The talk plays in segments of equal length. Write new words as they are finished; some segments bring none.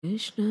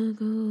कृष्ण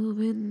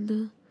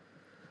गोविंद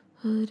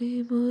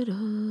हरे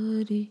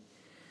मुरारी,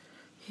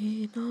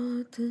 हे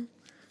नाथ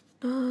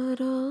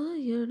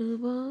नारायण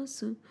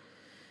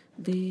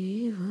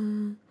वासुदेव।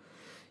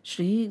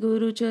 श्री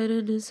गुरु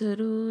चरण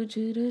सरोज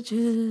रज,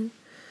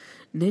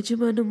 निज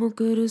मन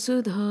मुकुर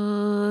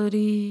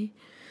सुधारी।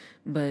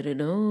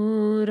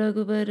 बरनौ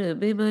रघुबर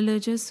बिमल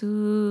जसु,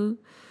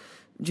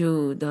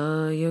 जो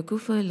दायक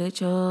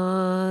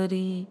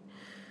फलचारी।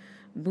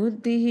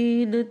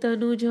 बुद्धिहीन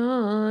तनु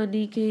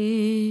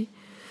जानिके,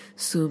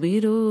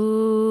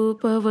 सुमिरो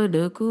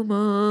पवन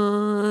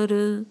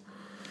कुमार।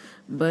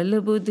 बल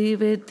बुद्धि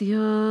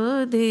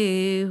विद्या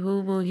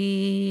देहु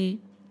मोहि,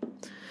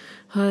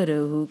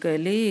 हरहु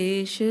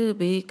कलेश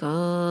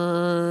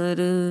बेकार।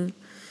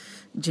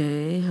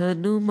 जय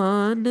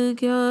हनुमान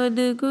ज्ञान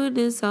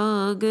गुण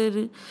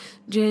सागर,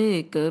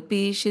 जय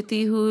कपीश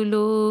तिहु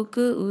लोक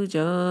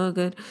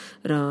उजागर।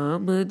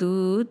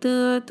 रामदूत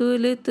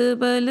अतुलित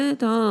बल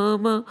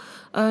धामा,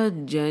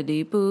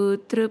 अंजनी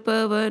पुत्र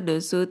पवन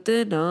सुत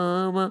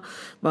नामा।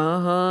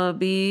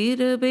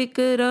 महावीर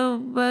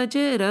विक्रम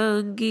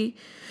बजरंगी,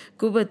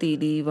 कुमति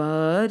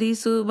निवारी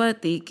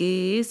सुमति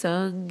के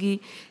संगी।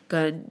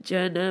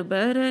 कंचन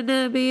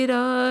बरन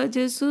बिराज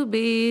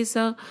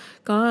सुबेसा,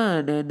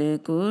 कानन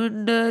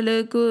कुंडल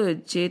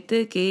कुंचित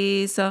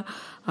केसा।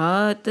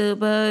 हाथ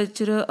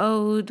वज्र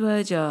औ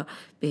ध्वजा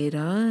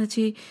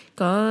विराजे,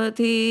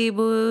 कांधे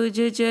मुज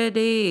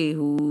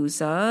जनेऊ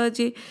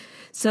साजे।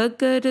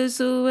 सकल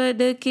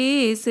सुवन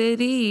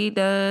केसरी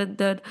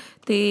नंदन,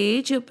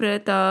 तेज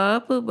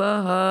प्रताप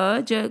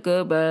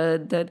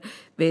महाजगबंदन।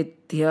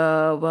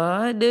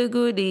 विद्यावान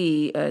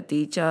गुणी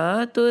अति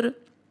चातुर,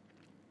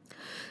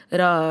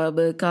 राम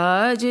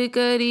काज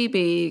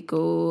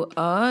करिबेको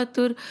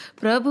आतुर।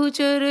 प्रभु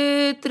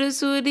चरित्र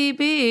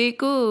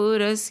सुनिबेको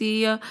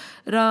रसिया,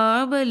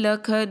 राम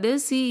लखन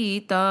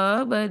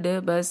सीता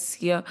मन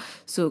बसिया।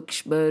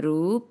 सूक्ष्म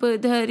रूप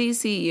धरि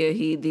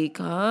सियहि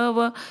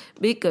दिखावा,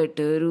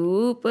 बिकट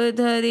रूप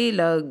धरि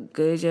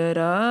लंक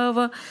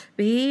जरावा।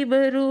 भीम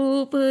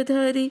रूप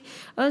धरि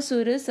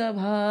असुर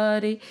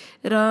संहारे,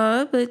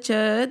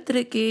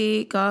 रामचंद्र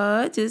के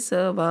काज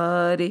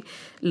सवारे।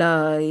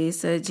 लाए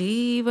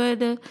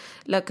सजीवन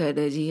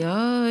लखन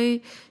जियाए,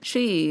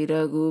 श्री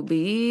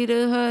रघुबीर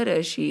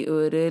हरषि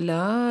उर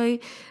लाए।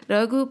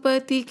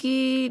 रघुपति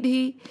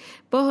कीन्ही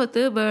बहुत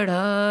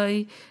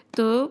बड़ाई,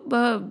 तो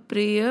मम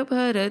प्रिय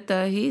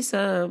भरतहि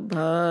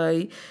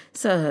संभाई।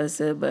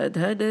 सहस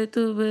बदन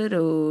तुम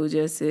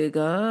रोजस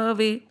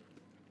गावे,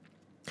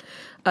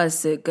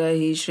 अस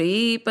कहि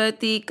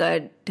श्रीपति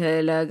कंठ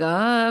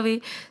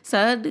लगावे।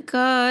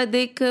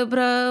 सनकादिक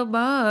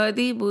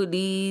ब्रह्मादि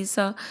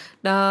मुनीसा,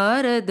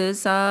 नारद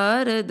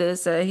सारद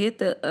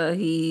सहित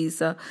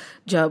अहिसा।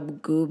 जब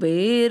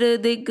कुबेर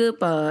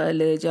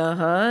दिगपाल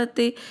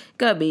जहाते,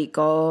 कबि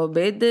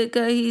कौबिद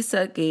कहि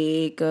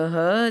सके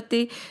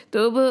कहते।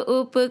 तुम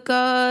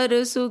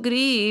उपकार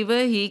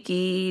सुग्रीवहि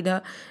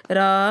कीन्हा,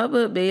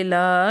 राम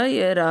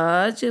मिलाय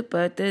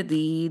राजपद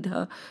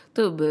दीन्हा।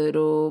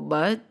 तुमरो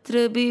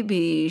मंत्र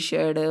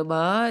विभीषण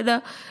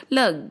माना,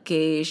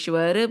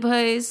 लंकेश्वर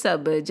भय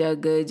सब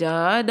जग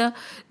जाना।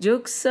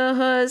 जुग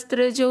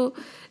सहस्त्र जो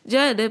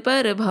जन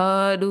पर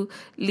भानु,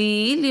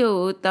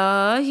 लील्यो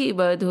ताहि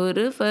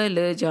मधुर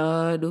फल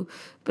जानु।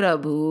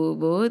 प्रभु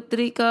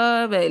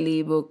मुद्रिका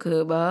मैली मुख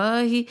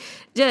माहि,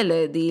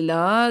 जलधि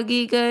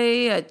लागी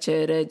गए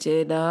अचरज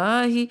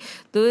नाही।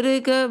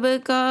 दुर्गम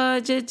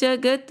काज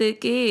जगत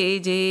के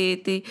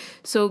जेते,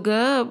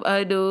 सुगम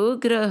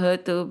अनुग्रह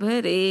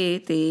तुम्हरे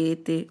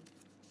तेते।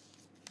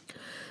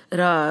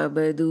 राम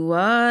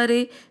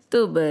दुआरे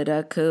तुम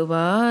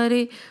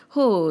रखवारे,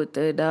 होत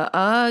न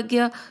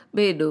आज्ञा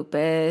बिनु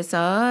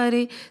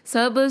पैसारे।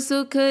 सब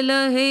सुख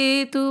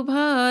लहे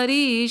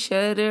तुम्हारी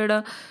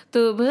शरणा,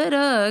 तुम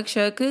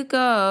रक्षक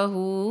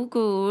काहू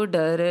को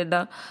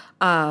डरना।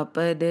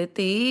 आपन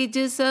तेज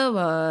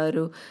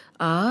सवारो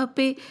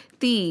आपे,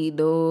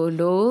 तीनों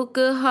लोक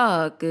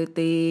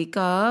हाकते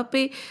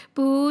कापे।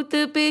 भूत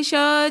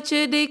पिशाच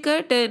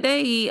निकट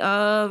नहीं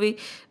आवे,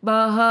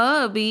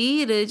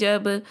 महावीर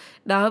जब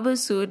नाम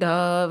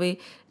सुनावे।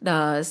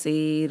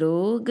 नासे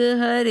रोग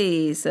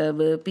हरे सब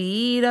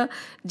पीरा,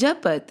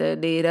 जपत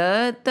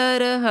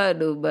निरंतर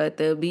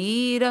हनुमत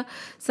बीरा।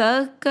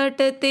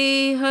 संकट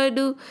ते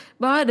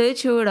हनुमान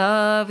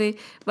छुड़ावे,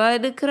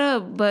 मन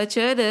क्रम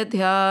वचन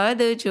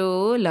ध्यान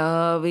जो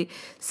लावे।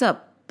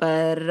 सब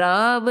पर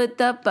राम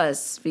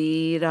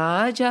तपस्वी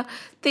राजा,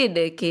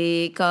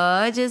 तिनके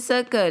काज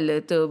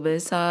सकल तुम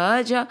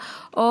साजा।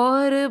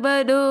 और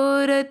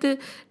मनोरथ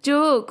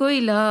जो कोई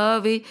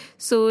लावे,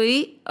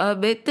 सोई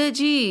अमित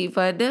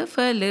जीवन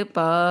फल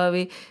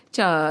पावे।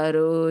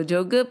 चारों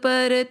जुग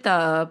पर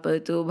ताप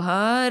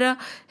तुम्हारा,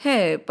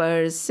 है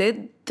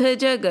प्रसिद्ध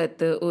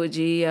जगत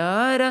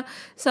उजियारा।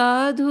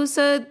 साधु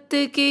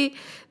संत के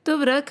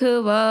तुम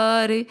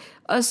रखवारे,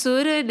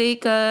 असुर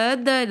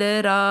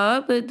निकंदन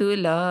राम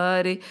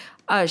दुलारे।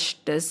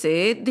 अष्ट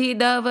सिद्धि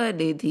नव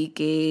निधि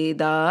के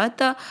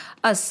दाता,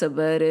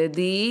 असबर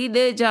दीन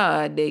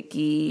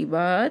जानकी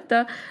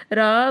माता।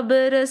 राम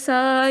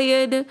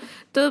रसायन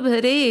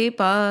तुम्हरे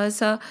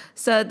पासा,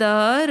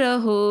 सदा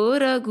रहो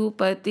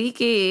रघुपति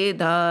के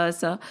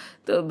दासा।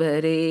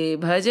 तुम्हरे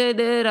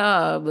भजन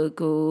राम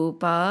को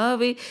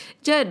पावे,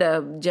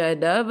 जन्म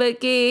जन्म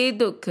के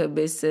दुख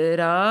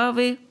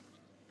बिसरावे।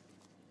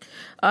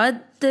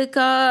 अंत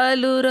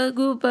कालु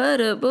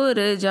रघुबर पुर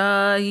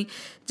जाई,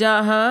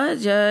 जहाँ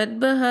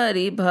जन्म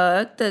हरि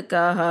भक्त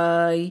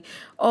कहाई।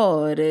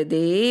 और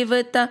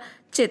देवता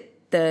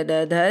चित्त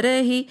न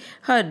धरहि,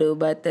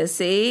 हनुमत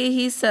से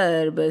ही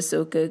सर्व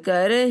सुख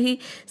करहि।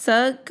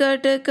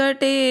 संकट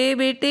कटे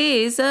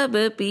मिटे सब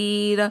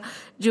पीरा,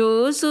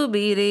 जो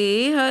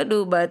सुमिरे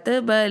हनुमत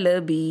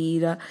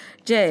बलबीरा।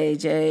 जय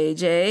जय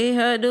जय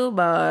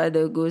हनुमान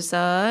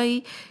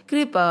गोसाई,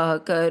 कृपा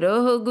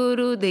करो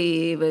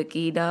गुरुदेव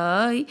की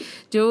नाई।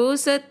 जो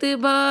सत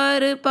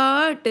बार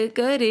पाठ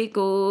करे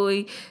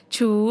कोई,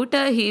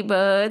 छूटहि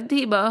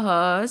बंधि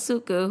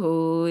महासुख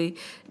होय।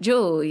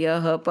 जो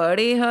यह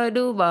पढ़े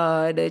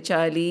हनुमान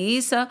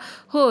चालीसा,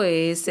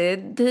 होए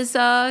सिद्ध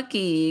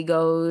साकी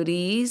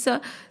गौरीसा।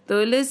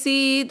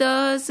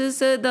 तुलसीदास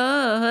सदा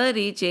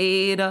हरि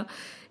चेरा,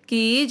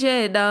 की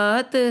जय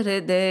नाथ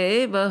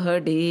हृदय बह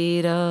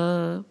डेरा।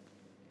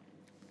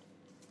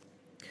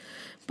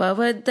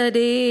 पवन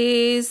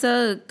तनय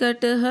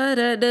संकट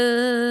हरन,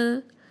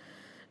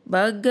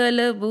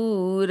 मंगल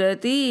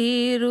मूरति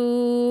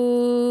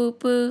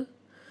रूप।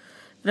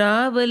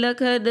 राम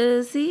लखन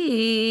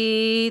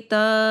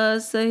सीता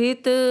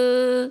सहित,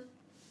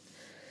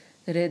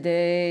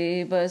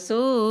 हृदय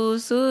बसो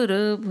सुर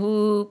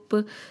भूप।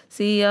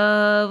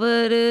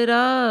 सियावर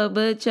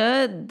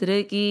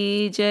रामचंद्र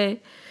की जय,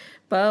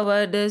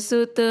 पवन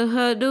सुत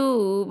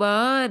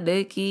हनुमान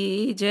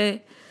की जय।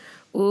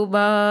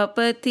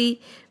 उमापति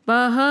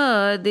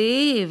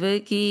महादेव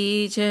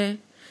की जय,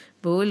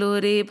 बोलो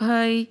रे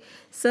भाई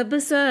सब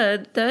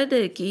संतन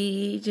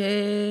की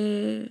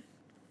जय।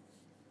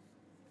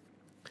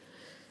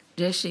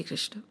 जय श्री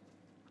कृष्ण,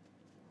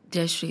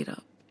 जय Shri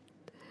Ram.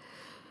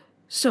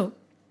 So,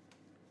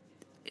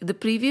 in the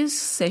previous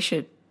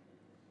session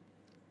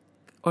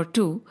or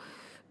two,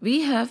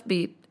 we have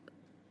been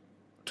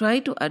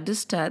trying to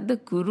understand the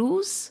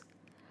gurus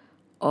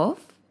of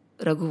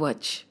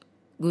Raghuvansh,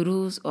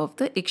 gurus of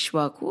the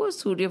Ikshvaku or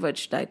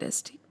Suryavansh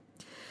dynasty.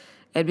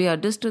 And we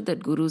understood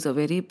that gurus are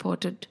very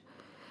important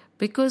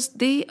because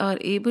they are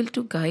able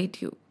to guide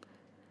you.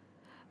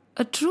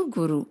 A true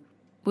guru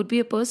would be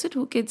a person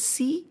who can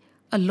see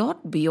a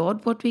lot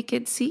beyond what we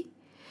can see,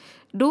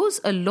 knows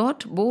a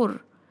lot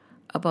more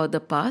about the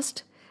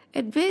past,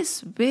 and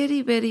is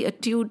very, very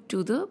attuned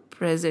to the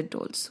present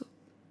also.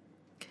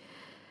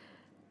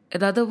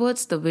 In other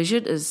words, the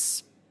vision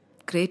is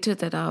greater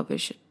than our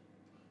vision.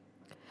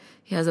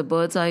 He has a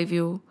bird's eye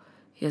view,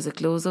 he has a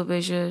closer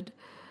vision,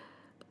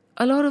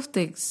 a lot of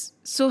things.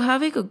 So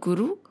having a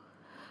guru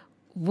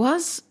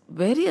was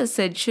very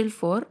essential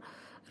for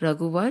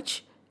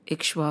Raghuvansh,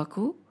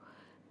 Ikshvaku,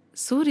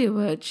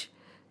 Suryavansh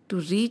to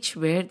reach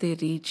where they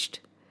reached,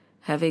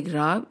 having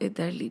Ram in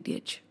their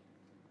lineage.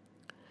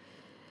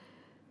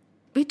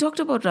 We talked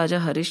about Raja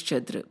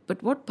Harishchandra,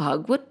 but what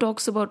Bhagavad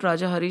talks about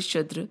Raja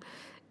Harishchandra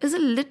is a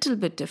little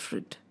bit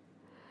different.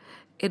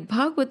 In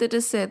Bhagavad it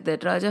is said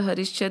that Raja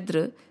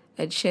Harishchandra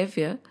and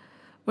Shaivya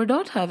were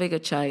not having a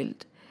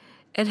child,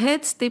 and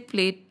hence they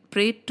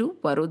prayed to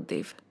Varun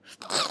Dev.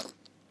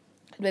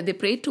 When they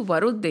prayed to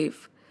Varun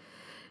Dev,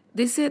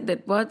 they said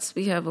that once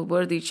we have a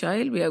worthy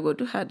child, we are going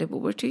to hand him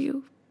over to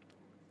you.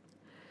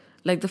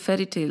 Like the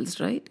fairy tales,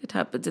 right? It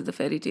happens in the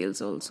fairy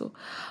tales also.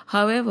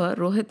 However,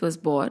 Rohit was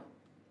born,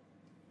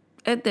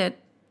 and then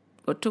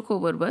what took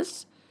over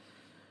was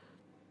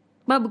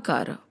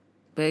Mamkara,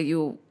 where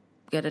you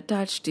get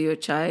attached to your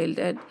child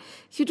and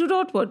you do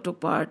not want to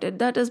part, and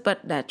that is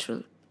but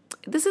natural.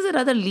 This is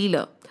another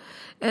Leela.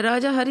 And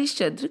Raja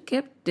Harishchandra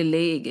kept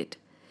delaying it.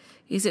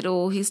 He said,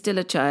 oh, he's still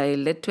a child,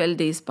 let 12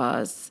 days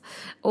pass.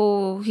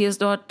 Oh, he has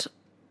not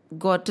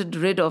gotten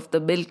rid of the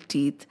milk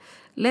teeth,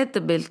 let the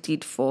milk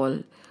teeth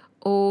fall.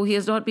 Oh, he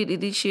has not been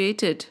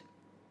initiated.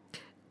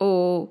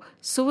 Oh,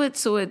 so and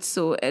so and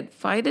so. And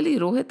finally,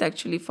 Rohit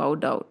actually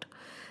found out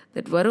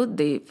that Varun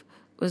Dev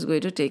was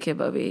going to take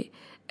him away.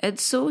 And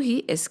so he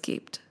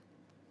escaped.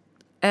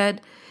 And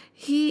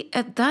he,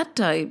 at that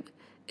time,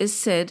 is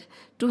said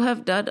to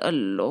have done a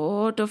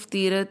lot of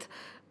tirath.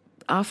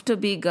 After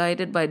being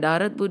guided by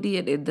Narad Muni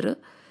and Indra,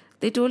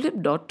 they told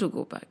him not to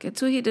go back. And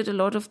so he did a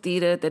lot of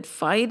tirath. And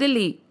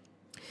finally,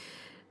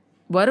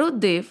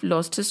 Varun Dev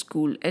lost his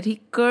cool and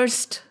he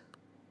cursed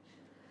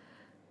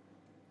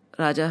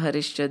Raja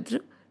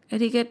Harishchandra,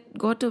 and he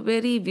got a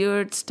very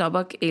weird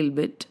stomach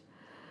ailment.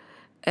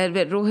 And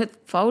when Rohit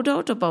found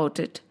out about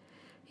it,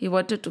 he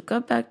wanted to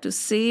come back to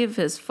save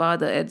his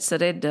father and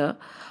surrender.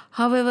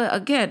 However,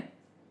 again,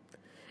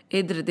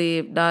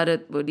 Indradev,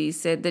 Narad Muni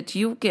said that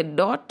you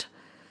cannot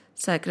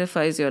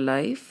sacrifice your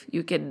life,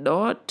 you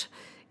cannot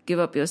give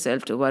up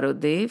yourself to Varun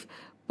Dev,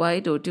 Why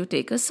don't you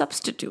take a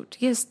substitute?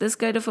 Yes, this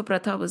kind of a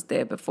pratha was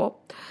there before.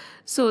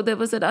 So there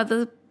was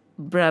another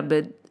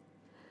Brahmin.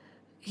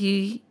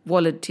 He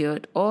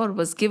volunteered or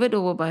was given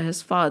over by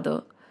his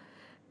father,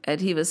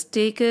 and he was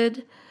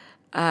taken.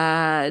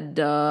 And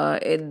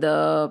in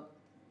the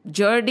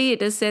journey,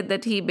 it is said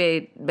that he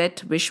met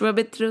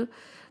Vishwamitra.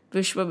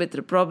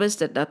 Vishwamitra promised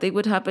that nothing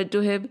would happen to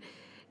him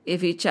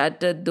if he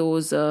chanted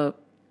those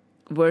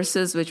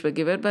verses which were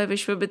given by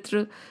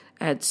Vishwamitra.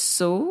 And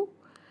so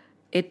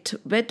it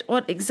went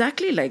on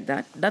exactly like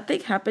that.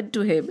 Nothing happened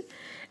to him.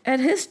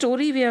 And his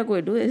story we are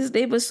going to, his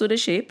name was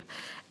Sunashep,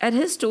 and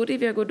his story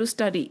we are going to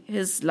study,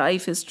 his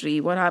life history,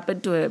 what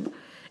happened to him,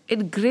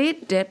 in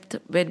great depth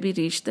when we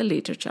reach the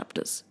later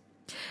chapters.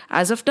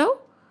 As of now,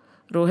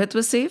 Rohit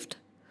was saved,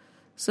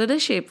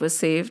 Sunashep was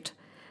saved,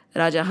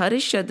 Raja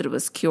Harishchandra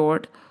was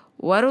cured,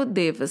 Varun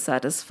Dev was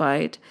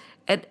satisfied,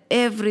 and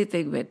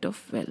everything went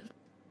off well.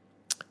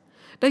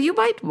 Now you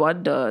might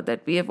wonder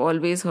that we have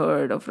always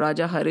heard of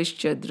Raja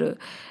Harishchandra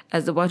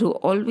as the one who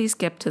always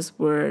kept his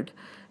word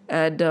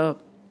and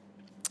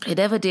he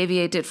never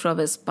deviated from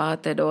his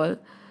path and all.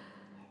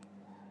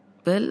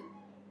 Well,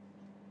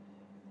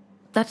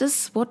 that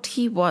is what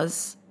he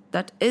was.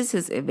 That is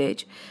his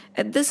image.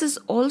 And this is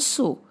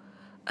also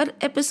an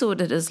episode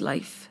in his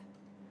life.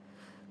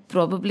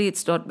 Probably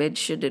it's not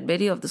mentioned in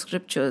many of the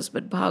scriptures,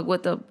 but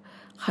Bhagavatam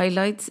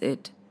highlights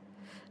it.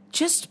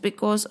 Just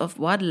because of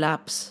one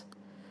lapse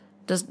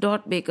does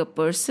not make a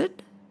person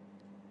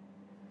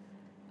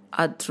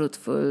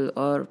untruthful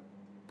or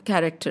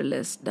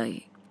characterless.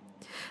 Nahi.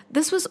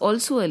 This was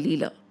also a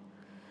Leela.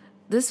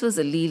 This was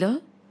a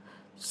Leela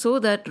so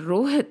that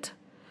Rohit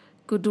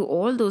could do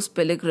all those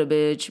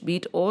pilgrimage,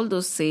 meet all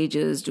those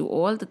sages, do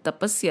all the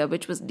tapasya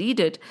which was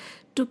needed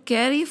to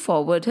carry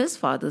forward his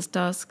father's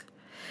task.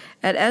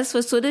 And as for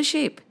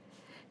Sunashep,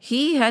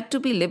 he had to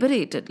be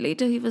liberated.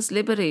 Later he was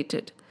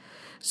liberated.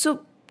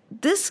 So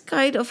this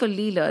kind of a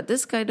Leela,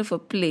 this kind of a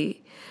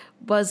play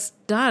was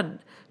done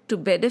to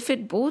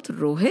benefit both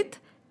Rohit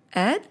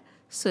and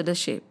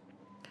Sunashep.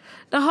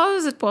 Now how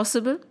is it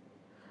possible?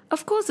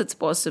 Of course it's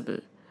possible.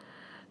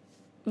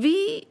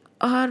 We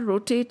are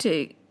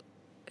rotating,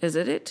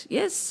 isn't it?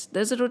 Yes,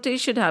 there's a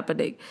rotation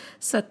happening.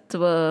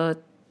 Sattva,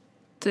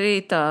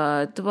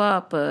 Treta,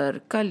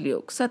 Dwapar,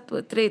 Kalyug.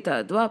 Sattva,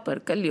 Treta, Dwapar,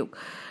 Kalyug.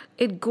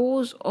 It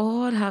goes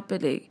on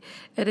happening.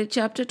 And in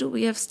chapter 2,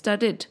 we have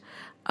studied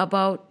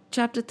about,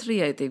 chapter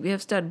 3, I think, we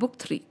have studied book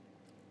 3.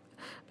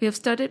 We have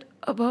studied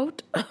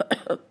about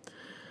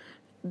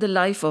the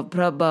life of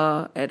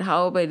Brahma and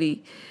how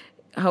many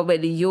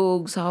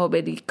yogs, how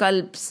many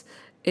kalps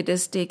it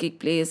is taking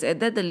place. And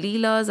then the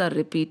Leelas are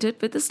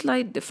repeated with a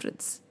slight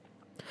difference.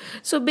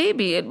 So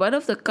maybe in one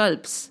of the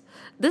kalps,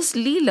 this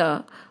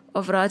Leela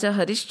of Raja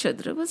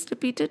Harishchandra was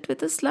repeated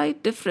with a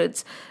slight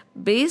difference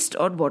based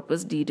on what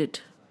was needed.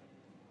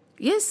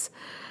 Yes,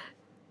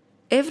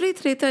 every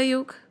Treta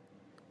Yuga,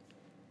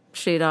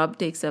 Sri Ram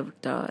takes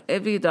avatar.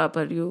 Every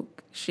Dwapar Yuga,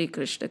 Sri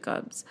Krishna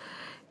comes.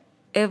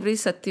 Every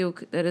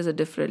Satyug, there is a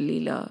different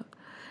Leela.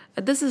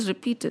 And this is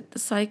repeated. The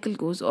cycle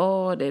goes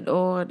on and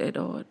on and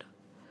on.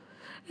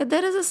 And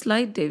there is a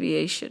slight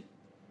deviation.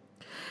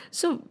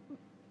 So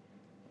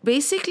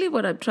basically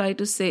what I'm trying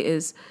to say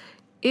is,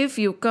 if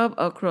you come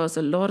across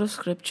a lot of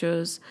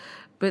scriptures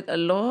with a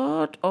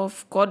lot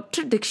of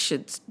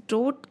contradictions,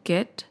 don't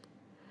get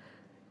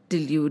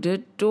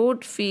deluded.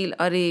 Don't feel,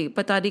 अरे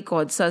पता नहीं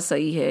कौन सा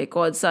सही है,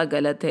 कौन सा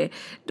गलत है.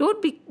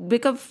 Don't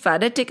become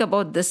fanatic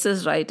about this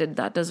is right and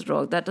that is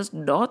wrong. That is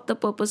not the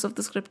purpose of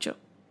the scripture.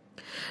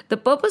 The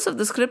purpose of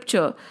the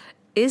scripture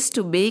is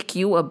to make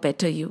you a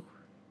better you.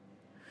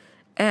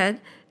 And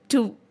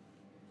to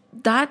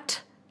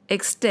that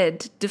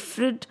extent,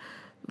 different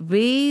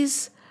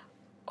ways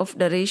of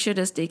narration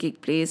is taking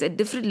place and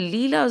different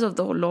leelas of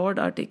the Lord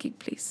are taking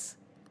place.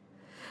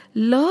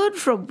 Learn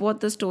from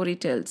what the story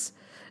tells.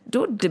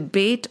 Don't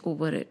debate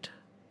over it.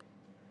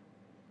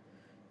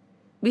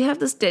 We have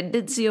this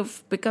tendency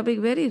of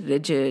becoming very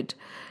rigid.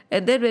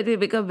 And then when we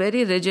become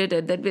very rigid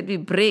and then when we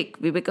break,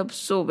 we become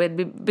so. When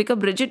we become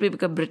rigid, we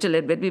become brittle.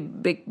 And when we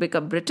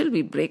become brittle,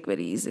 we break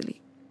very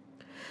easily.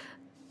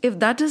 If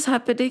that is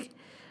happening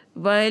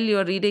while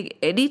you're reading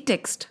any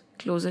text,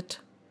 close it.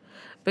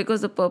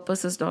 Because the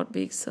purpose is not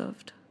being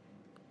served.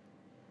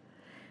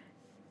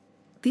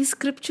 These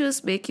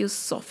scriptures make you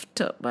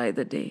softer by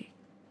the day.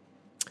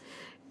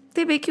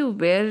 They make you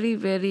very,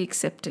 very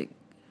accepting.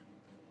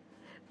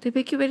 They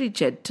make you very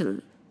gentle.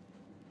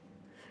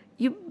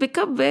 You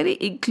become very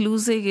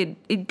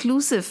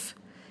inclusive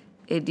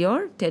in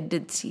your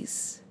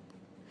tendencies.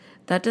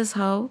 That is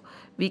how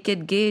we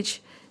can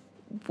gauge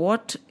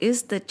what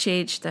is the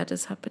change that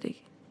is happening.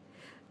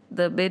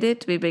 The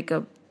minute we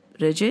become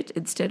rigid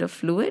instead of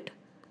fluid,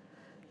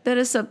 there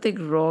is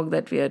something wrong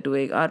that we are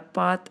doing. Our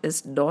path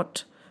is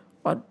not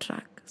on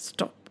track.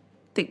 Stop.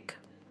 Think.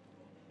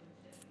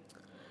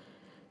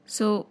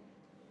 So,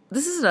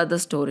 this is another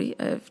story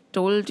I have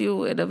told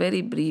you in a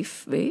very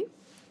brief way.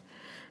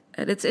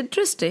 And it's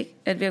interesting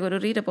and we are going to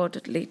read about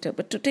it later.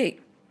 But today,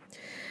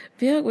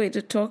 we are going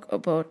to talk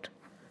about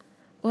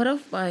one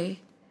of my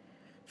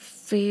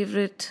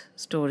favorite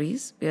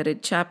stories. We are in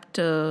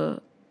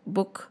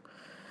book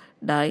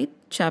 9,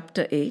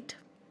 chapter 8,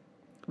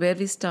 where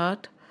we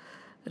start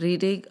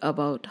reading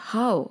about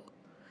how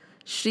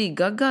Sri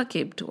Ganga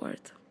came to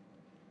earth.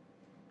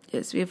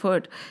 Yes, we've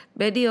heard,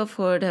 many of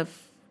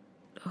have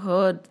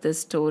heard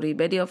this story,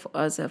 many of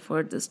us have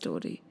heard the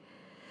story.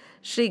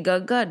 Sri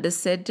Ganga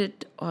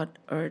descends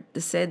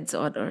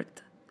on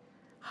earth.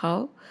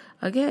 How?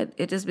 Again,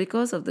 it is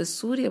because of the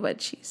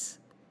Suryavanshis.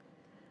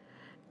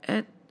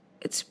 And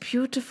it's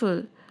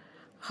beautiful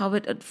how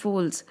it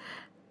unfolds.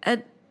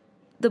 And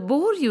the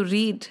more you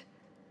read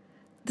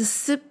the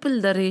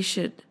simple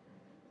narration,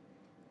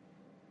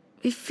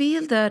 we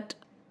feel that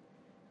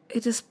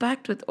it is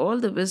packed with all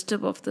the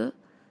wisdom of the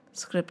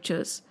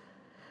scriptures.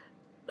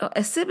 Now,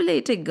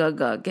 assimilating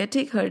Ganga,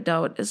 getting her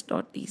down, is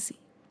not easy.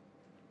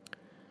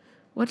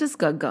 What is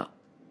Ganga?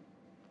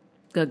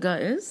 Ganga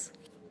is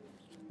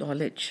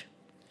knowledge.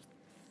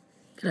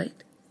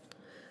 Right?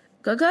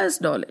 Ganga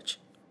is knowledge.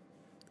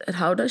 And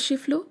how does she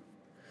flow?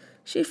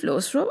 She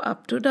flows from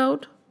up to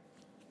down.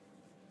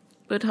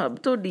 But हम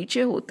तो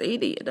नीचे होते ही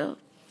नहीं है ना.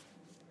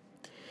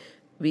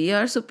 We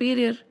are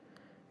superior.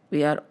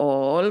 We are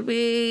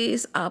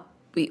always up.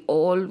 We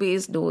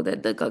always know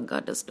that the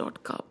Ganga does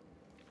not come.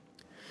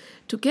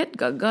 To get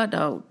Ganga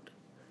down,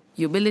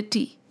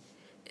 humility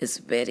is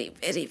very,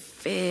 very,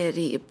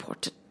 very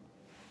important.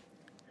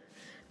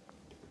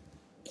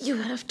 You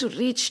have to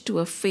reach to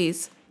a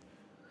phase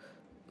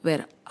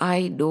where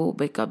I know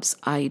becomes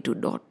I do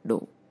not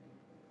know.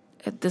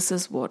 And this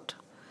is what.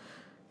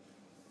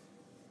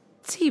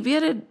 See, we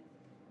are in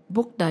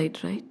book 9,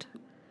 right?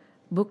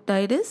 Book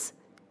 9 is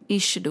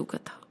Ishnu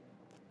Katha.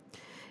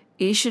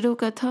 Ishnu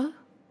Katha,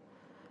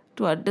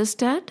 to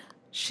understand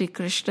Sri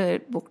Krishna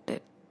in book 10.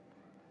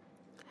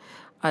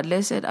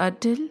 Unless and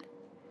until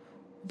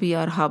we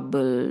are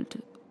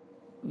humbled,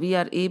 we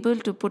are able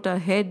to put our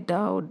head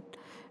down,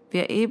 we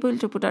are able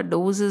to put our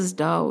noses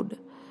down,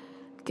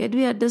 can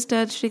we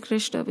understand Sri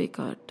Krishna? We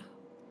can't.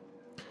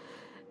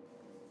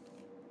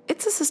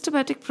 It's a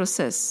systematic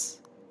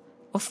process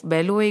of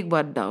mellowing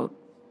one down.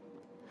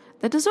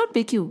 That does not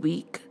make you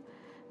weak.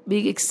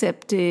 Being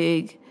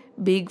accepting,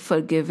 being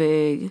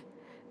forgiving,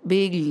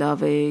 being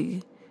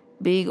loving,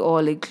 being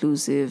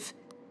all-inclusive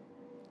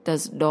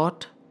does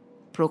not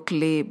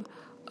proclaim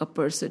a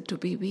person to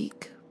be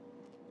weak.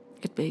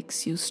 It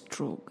makes you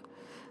strong.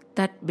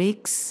 That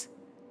makes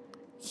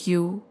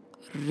you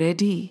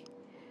ready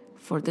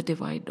for the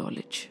divine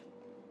knowledge.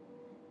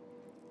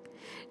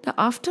 Now,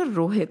 after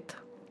Rohit,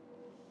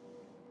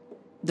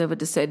 there were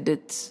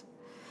descendants.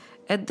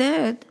 And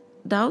then,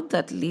 down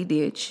that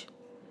lineage,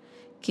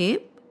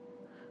 came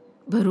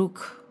Bharuk.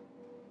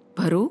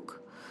 Bharuk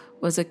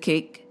was a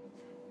king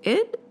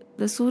in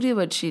the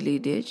Suryavanshi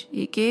lineage.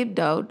 He came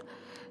down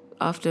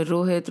after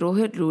Rohit.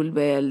 Rohit ruled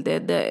well,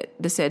 then the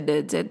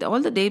descendants, and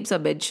all the names are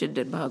mentioned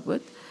in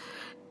Bhagavad.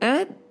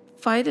 And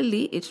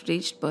finally, it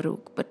reached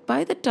Bharuk. But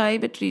by the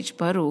time it reached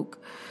Bharuk,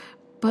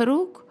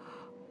 Bharuk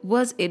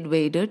was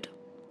invaded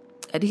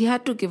and he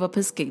had to give up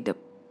his kingdom.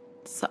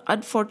 So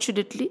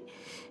unfortunately,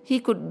 he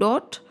could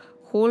not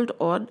hold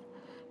on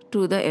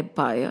to the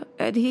empire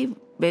and he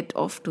went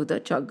off to the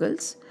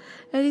jungles.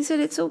 And he said,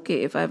 it's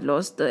okay if I've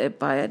lost the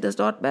empire, it does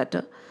not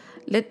matter.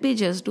 Let me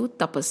just do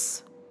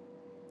tapas.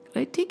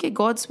 Right? Take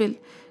God's will.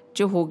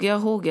 Jo ho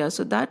gaya.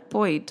 So that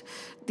point,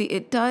 the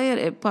entire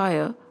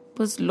empire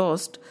was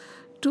lost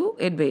to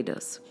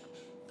invaders.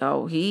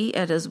 Now he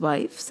and his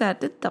wife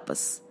sat in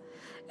tapas.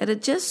 And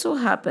it just so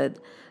happened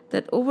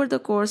that over the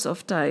course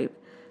of time,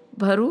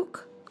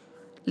 Bharuk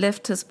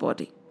left his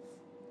body.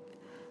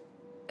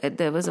 And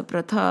there was a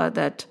pratha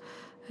that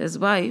his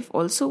wife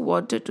also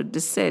wanted to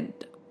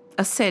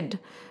ascend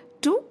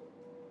to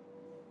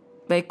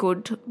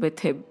Vaikuntha with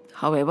him.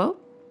 However,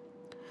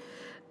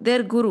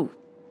 their guru,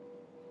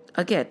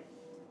 again,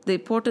 the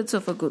importance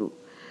of a guru,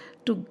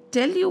 to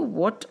tell you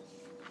what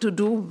to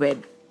do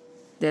when,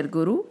 their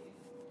guru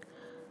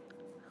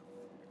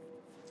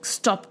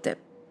stopped them.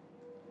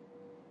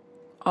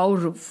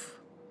 Aurav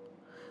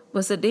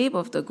was the name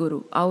of the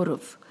guru,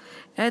 Aurav.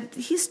 And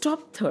he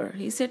stopped her.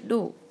 He said,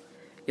 no,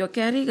 you're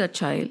carrying a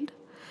child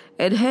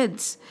and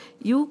hence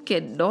you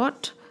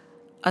cannot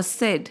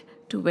ascend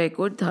to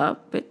Vaikuntha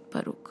with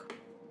Bharuk.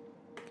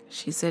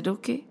 She said,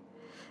 okay,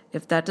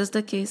 if that is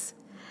the case.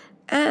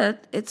 And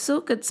it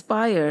so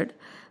conspired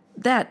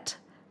that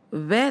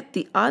when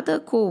the other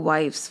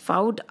co-wives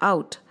found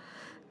out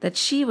that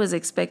she was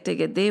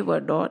expecting and they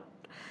were not,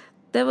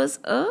 there was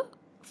a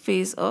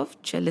phase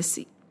of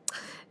jealousy.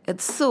 And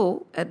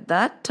so, at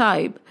that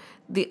time,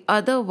 the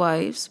other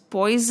wives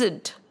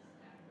poisoned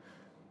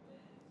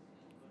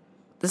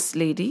this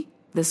lady,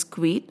 this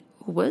queen,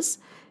 who was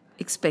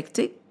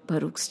expecting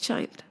Bharuk's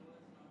child.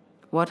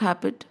 What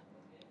happened?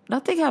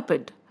 Nothing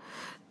happened.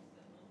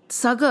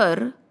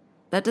 Sagar,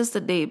 that is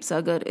the name,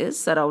 Sagar is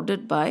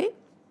surrounded by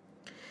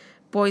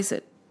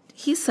poison.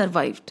 He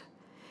survived.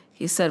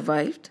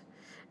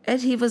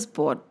 And he was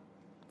born.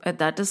 And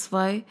that is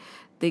why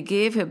they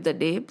gave him the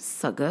name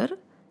Sagar.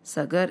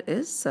 Sagar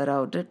is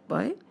surrounded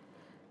by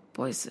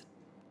poison.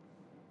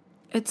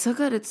 And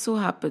Sagar, it so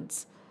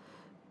happens,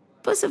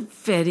 was a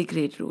very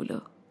great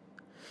ruler.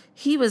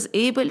 He was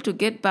able to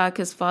get back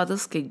his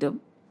father's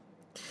kingdom,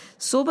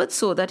 so much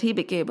so that he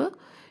became a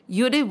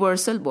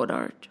universal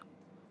monarch.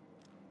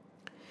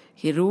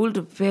 He ruled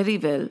very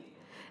well,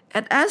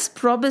 and as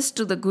promised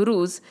to the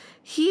gurus,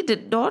 he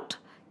did not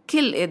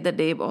kill in the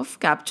name of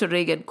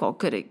capturing and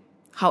conquering.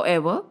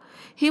 However,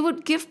 he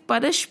would give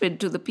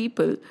punishment to the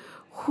people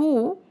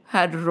who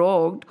had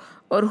wronged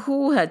or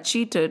who had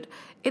cheated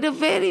in a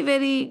very,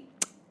 very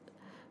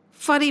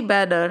funny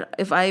manner,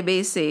 if I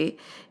may say.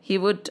 He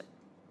would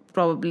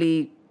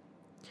probably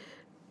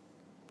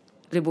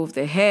remove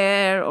their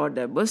hair or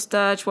their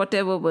mustache,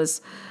 whatever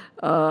was,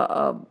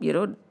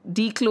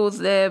 declothe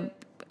them,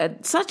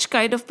 and such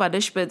kind of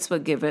punishments were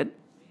given,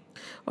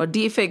 or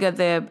defigure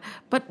them,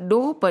 but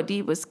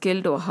nobody was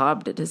killed or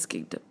harmed in his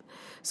kingdom.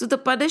 So the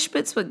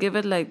punishments were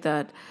given like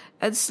that,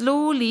 and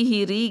slowly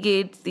he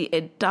regained the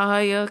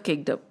entire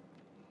kingdom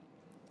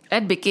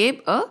and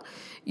became a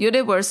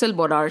universal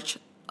monarch,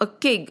 a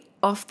king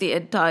of the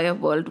entire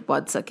world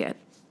once again.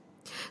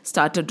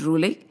 Started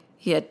ruling.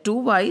 He had two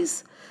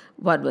wives.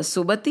 One was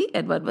Sumati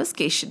and one was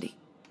Keshini.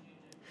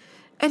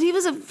 And he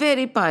was a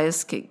very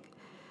pious king.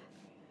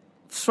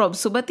 From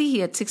Sumati, he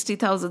had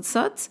 60,000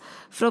 sons.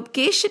 From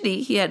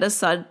Keshini, he had a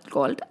son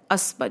called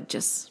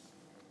Asmanjas.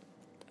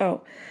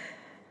 Oh.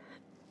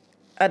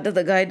 Under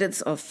the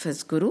guidance of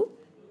his guru,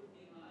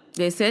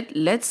 they said,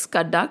 let's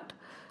conduct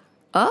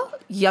a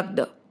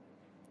yagna,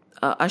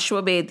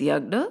 Ashwamedh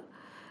yagna.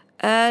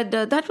 And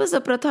that was the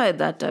pratha at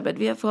that time. And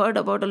we have heard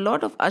about a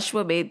lot of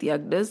Ashwamedh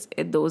yagnas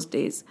in those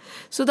days.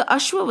 So the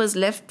Ashwa was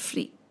left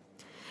free.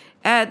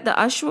 And the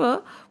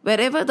Ashwa,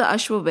 wherever the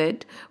Ashwa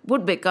went,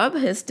 would become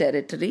his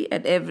territory.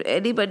 And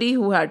anybody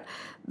who had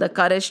the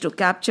courage to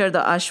capture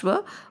the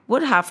Ashwa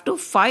would have to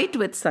fight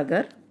with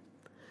Sagar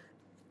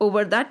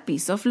over that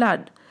piece of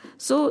land.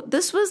 So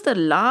this was the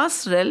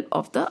last realm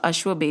of the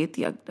Ashwamedh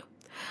yagna.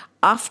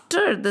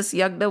 After this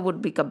yagna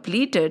would be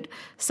completed,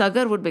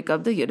 Sagar would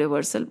become the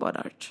universal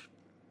monarch.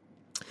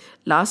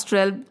 Last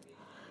realm,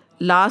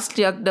 last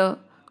yagna,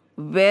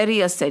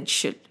 very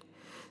essential.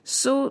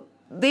 So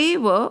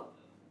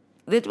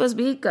it was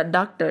being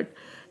conducted,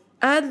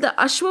 and the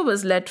Ashwa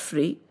was let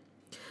free.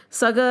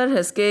 Sagar,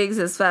 his kings,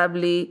 his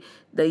family,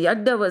 the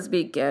yagna was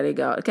being carried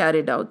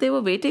out. They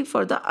were waiting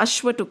for the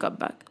Ashwa to come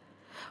back.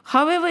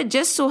 However, it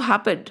just so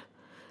happened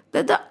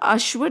that the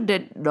Ashwa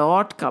did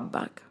not come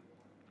back.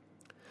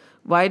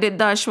 Why did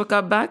the Ashwa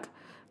come back?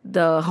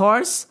 The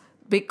horse,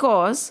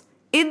 because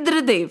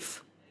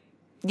Indradev,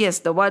 yes,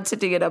 the one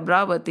sitting in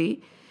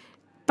Amravati,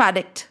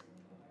 panicked.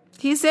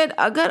 He said,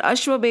 Agar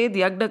Ashwamedh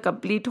yagna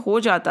complete ho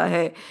jata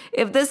hai,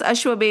 if this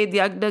Ashwamedh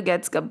yagna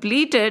gets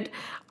completed,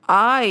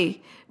 I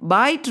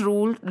might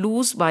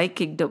lose my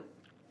kingdom.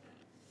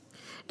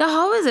 Now,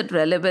 how is it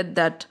relevant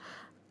that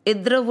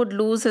Indra would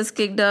lose his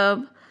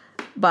kingdom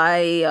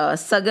by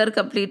Sagar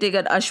completing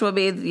an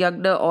Ashwamedh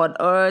yagna on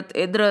earth?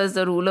 Indra is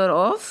the ruler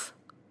of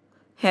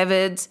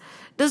heavens.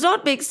 Does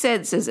not make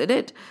sense, isn't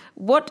it?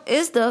 What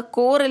is the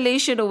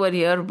correlation over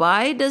here?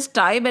 Why does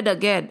time and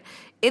again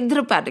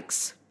Indra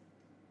panics?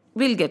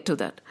 We'll get to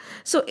that.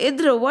 So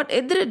what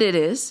Indra did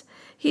is,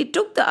 he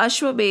took the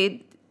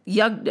Ashwamedh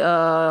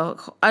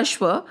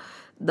Ashwa,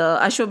 the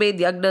Ashwamedh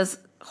yagna's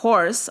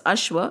horse,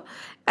 Ashwa,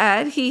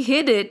 and he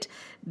hid it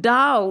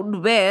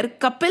down where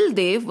Kapil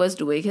Dev was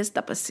doing his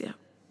tapasya.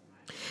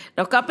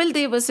 Now, Kapil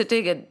Dev was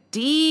sitting in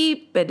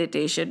deep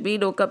meditation. We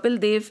know Kapil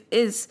Dev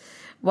is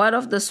one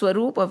of the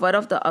Swarup, or one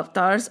of the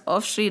avatars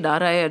of Sri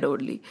Narayan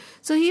only.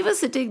 So he was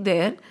sitting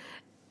there,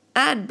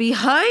 and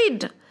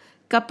behind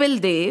Kapil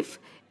Dev,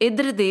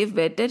 Indradev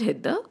went and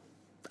hid the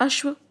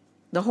Ashwa,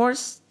 the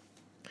horse.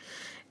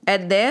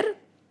 And there,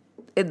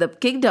 in the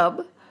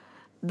kingdom,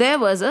 there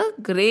was a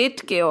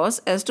great chaos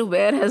as to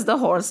where has the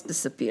horse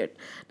disappeared.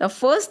 Now,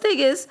 first thing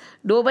is,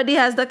 nobody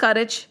has the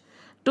courage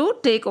to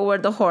take over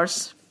the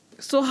horse.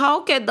 So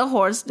how can the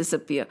horse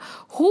disappear?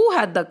 Who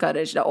had the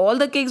courage? Now, all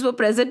the kings were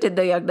present in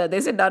the yagna.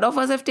 They said, none of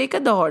us have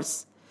taken the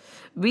horse.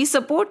 We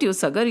support you,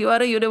 Sagar. You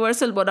are a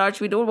universal monarch.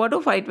 We don't want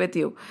to fight with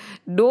you.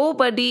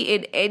 Nobody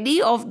in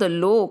any of the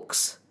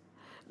loks,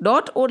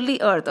 not only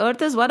earth.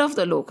 Earth is one of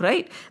the lok,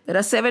 right? There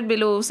are 7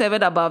 below,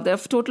 7 above. There are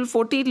total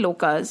 14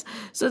 lokas.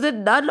 So that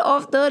none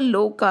of the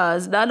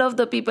lokas, none of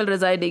the people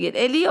residing in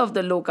any of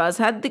the lokas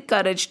had the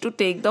courage to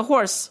take the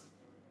horse.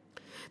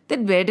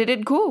 Then where did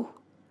it go?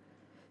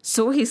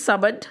 So he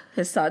summoned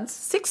his sons,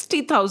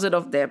 60,000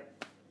 of them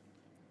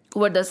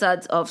were the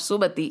sons of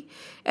Sumati,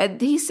 and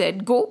he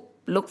said, go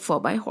look for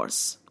my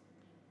horse.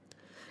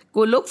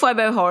 Go look for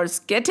my horse,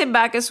 get him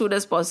back as soon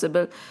as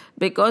possible,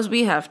 because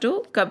we have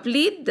to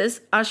complete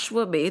this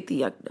Ashwamedh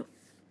yagna.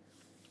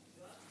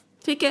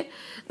 Okay?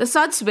 The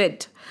sons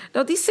went.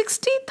 Now these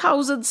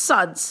 60,000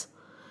 sons,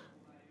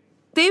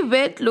 they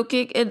went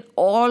looking in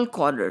all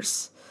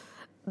corners.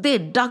 They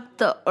dug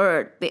the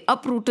earth, they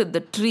uprooted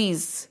the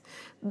trees,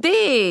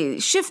 they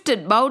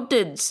shifted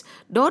mountains.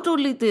 Not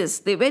only this,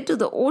 they went to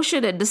the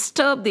ocean and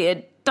disturbed the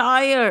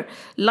entire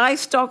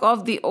livestock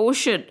of the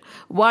ocean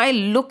while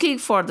looking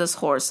for this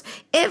horse.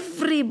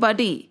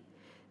 Everybody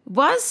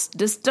was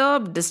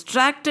disturbed,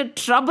 distracted,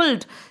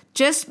 troubled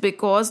just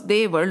because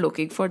they were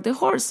looking for the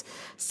horse.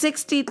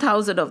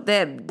 60,000 of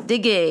them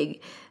digging,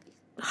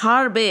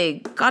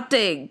 harving,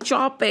 cutting,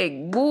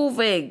 chopping,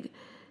 moving,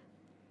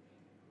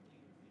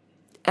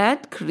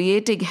 and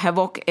creating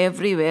havoc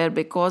everywhere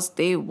because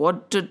they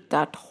wanted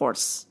that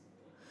horse.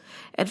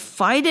 And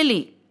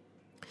finally,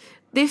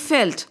 they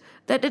felt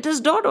that it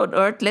is not on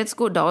earth, let's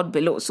go down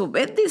below. So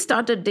when they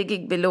started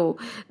digging below,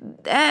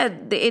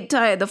 and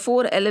the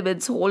four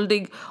elements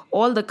holding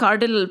all the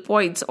cardinal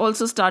points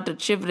also started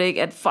shivering,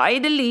 and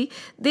finally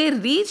they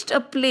reached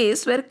a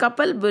place where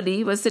Kapil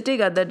Muni was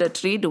sitting under the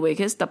tree doing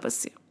his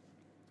tapasya.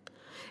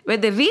 When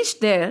they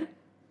reached there,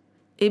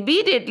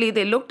 immediately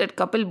they looked at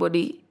Kapil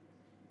Muni.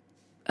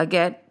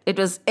 Again, it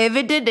was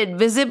evident and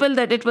visible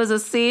that it was a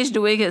sage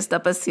doing his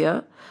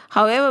tapasya.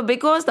 However,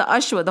 because the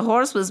Ashwa, the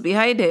horse, was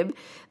behind him,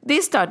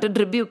 they started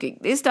rebuking,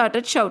 they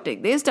started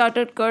shouting, they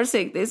started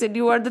cursing. They said,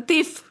 "You are the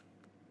thief.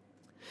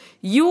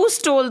 You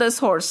stole this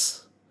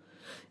horse.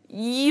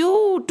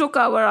 You took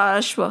our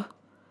Ashwa.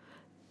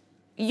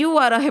 You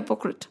are a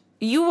hypocrite.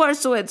 You are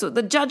so and so."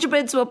 The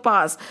judgments were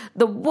passed.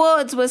 The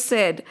words were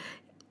said.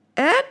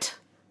 And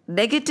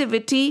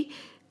negativity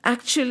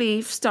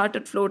actually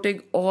started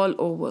floating all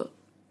over.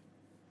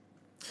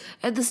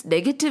 And this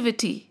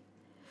negativity,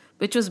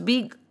 which was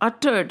being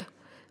uttered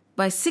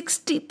by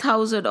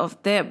 60,000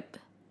 of them,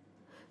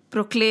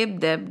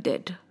 proclaimed them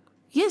dead.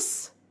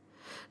 Yes,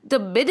 the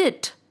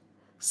minute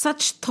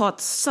such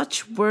thoughts,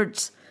 such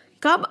words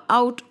come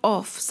out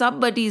of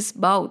somebody's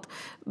mouth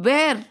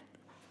where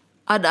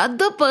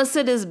another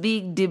person is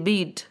being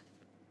demeaned,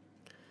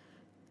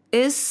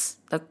 is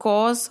the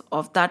cause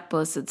of that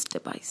person's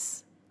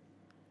demise.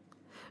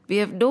 We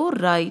have no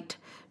right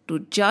to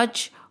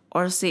judge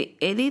or say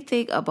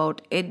anything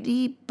about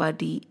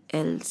anybody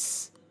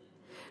else,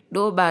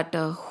 no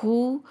matter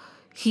who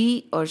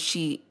he or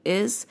she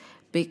is,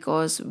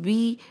 because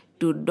we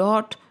do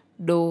not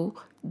know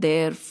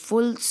their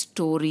full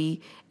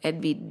story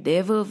and we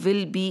never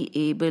will be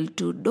able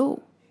to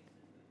know.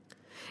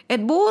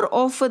 And more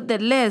often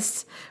than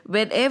less,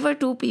 whenever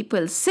two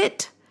people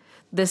sit,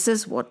 this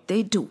is what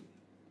they do.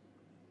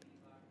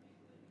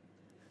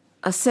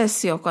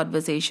 Assess your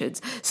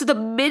conversations. So the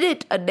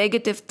minute a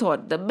negative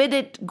thought, the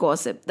minute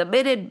gossip, the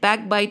minute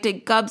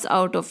backbiting comes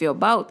out of your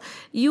mouth,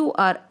 you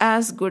are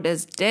as good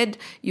as dead,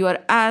 you are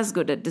as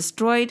good as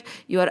destroyed,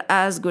 you are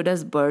as good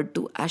as burned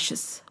to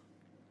ashes.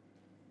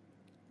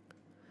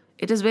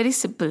 It is very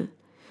simple.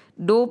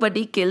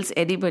 Nobody kills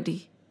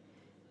anybody.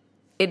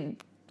 In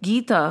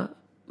Gita,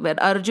 when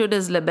Arjuna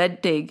is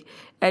lamenting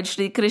and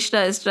Shri Krishna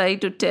is trying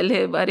to tell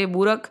him, "Are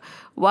Murak,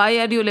 why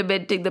are you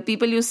lamenting? The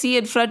people you see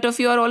in front of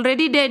you are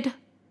already dead.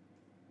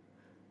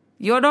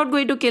 You're not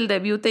going to kill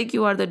them. You think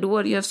you are the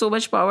doer. You have so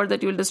much power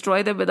that you will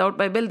destroy them without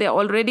my will. They are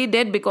already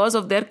dead because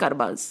of their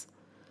karmas.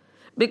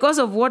 Because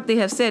of what they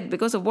have said,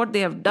 because of what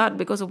they have done,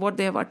 because of what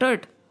they have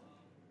uttered.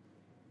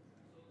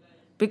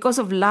 Because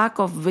of lack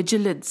of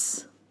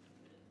vigilance."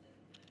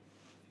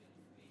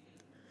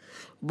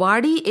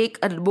 वाणी एक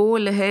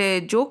अनमोल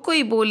है, जो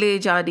कोई बोले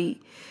जानी,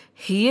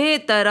 ये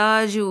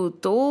तराजू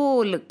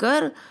तोल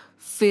कर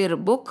फिर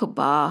मुख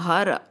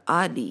बाहर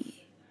आनी.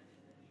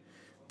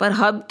 पर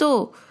हम तो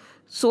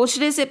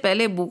सोचने से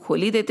पहले मुंह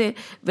खोल ही देते हैं.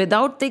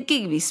 Without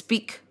thinking, we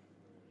speak.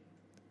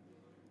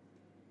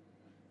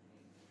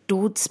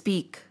 Don't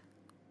speak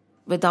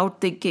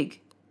without thinking.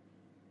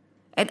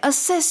 And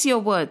assess your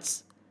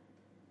words.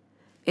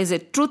 Is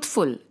it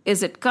truthful?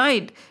 Is it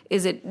kind?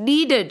 Is it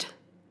needed?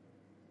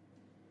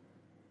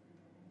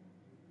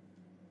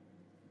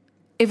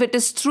 If it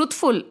is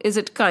truthful, is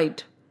it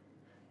kind?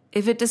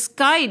 If it is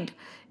kind,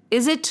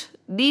 is it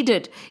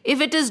needed? If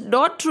it is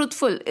not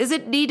truthful, is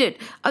it needed?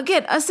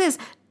 Again, assess,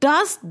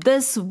 does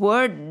this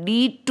word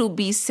need to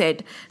be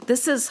said?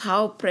 This is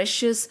how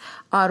precious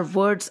our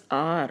words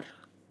are.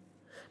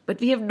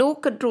 But we have no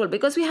control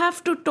because we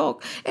have to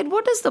talk. And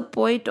what is the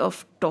point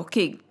of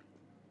talking?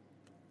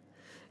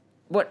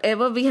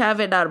 Whatever we have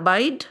in our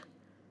mind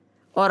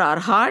or our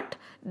heart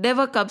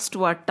never comes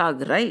to our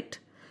tongue, right?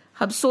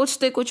 हम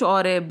सोचते कुछ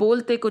और है,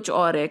 बोलते कुछ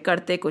और है,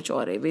 करते कुछ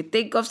और है. We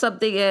think of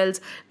something else,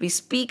 we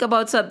speak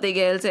about something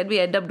else, and we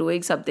end up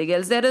doing something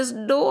else. There is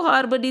no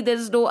harmony, there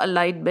is no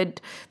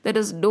alignment, there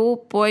is no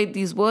point.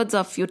 These words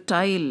are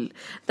futile.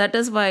 That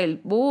is why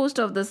most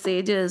of the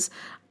sages,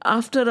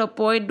 after a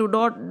point, do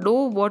not know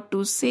what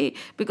to say,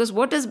 because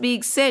what is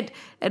being said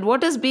and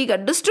what is being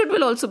understood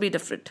will also be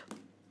different.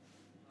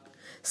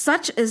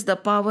 Such is the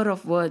power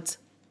of words.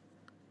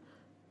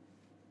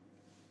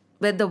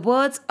 When the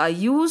words are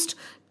used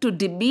to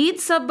demean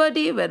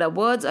somebody, when the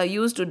words are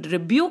used to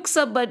rebuke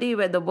somebody,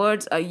 when the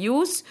words are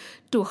used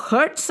to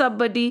hurt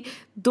somebody,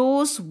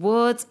 those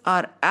words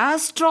are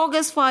as strong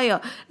as fire.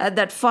 And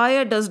that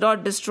fire does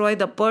not destroy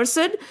the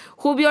person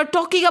whom you are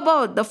talking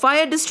about. The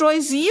fire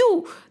destroys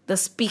you, the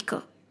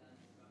speaker.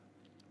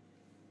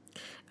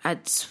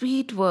 And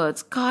sweet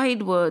words,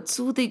 kind words,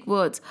 soothing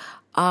words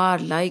are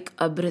like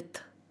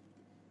Amrit.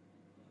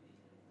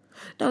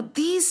 Now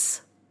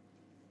these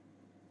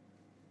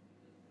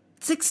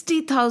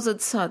 60,000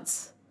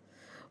 sons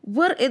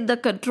were in the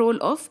control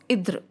of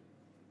Indra.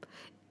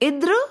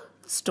 Indra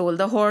stole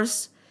the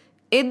horse.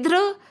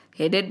 Indra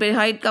hid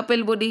behind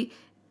Kapil Muni.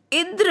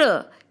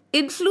 Indra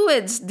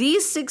influenced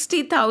these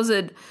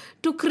 60,000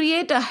 to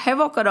create a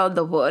havoc around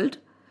the world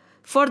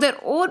for their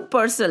own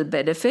personal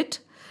benefit.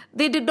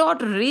 They did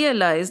not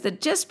realize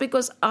that just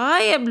because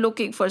I am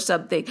looking for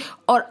something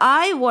or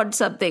I want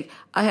something,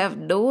 I have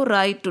no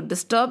right to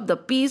disturb the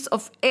peace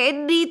of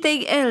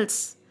anything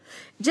else.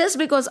 Just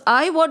because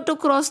I want to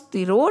cross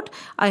the road,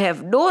 I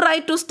have no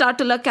right to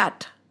startle a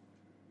cat.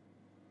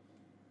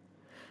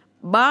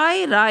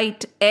 My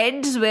right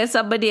ends where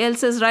somebody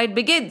else's right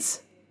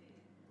begins.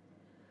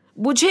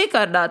 मुझे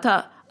करना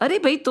था. अरे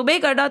भाई तुम्हें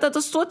करना था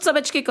तो सोच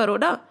समझ के करो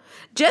ना.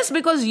 Just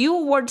because you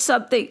want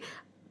something,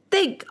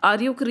 think,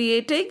 are you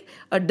creating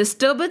a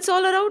disturbance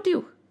all around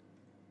you?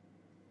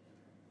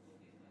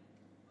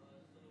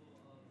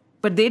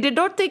 But they did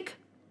not think.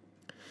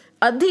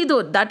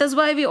 Andhidhun, that is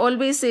why we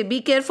always say,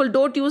 be careful,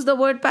 don't use the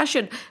word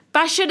passion.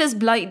 Passion is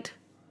blind.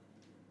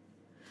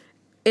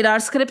 In our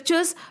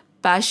scriptures,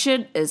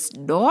 passion is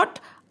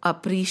not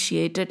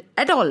appreciated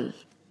at all.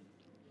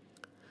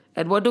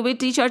 And what do we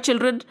teach our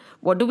children?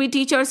 What do we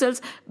teach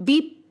ourselves?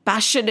 Be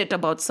passionate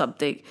about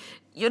something.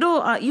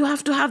 You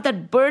have to have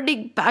that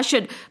burning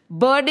passion.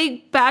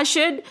 Burning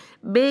passion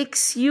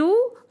makes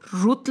you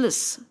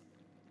ruthless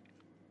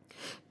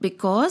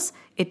because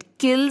it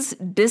kills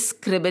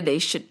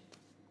discrimination.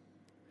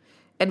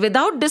 And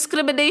without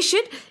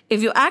discrimination,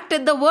 if you act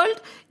in the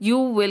world, you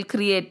will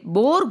create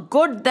more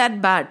good than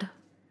bad.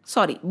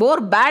 More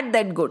bad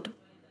than good.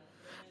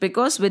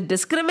 Because with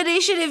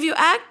discrimination, if you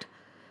act,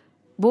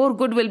 more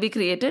good will be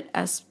created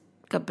as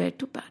compared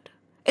to bad.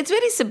 It's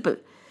very simple.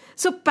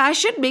 So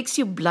passion makes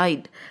you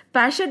blind.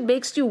 Passion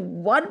makes you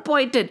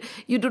one-pointed.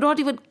 You do not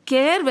even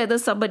care whether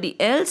somebody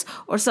else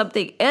or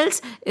something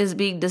else is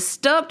being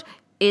disturbed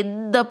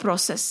in the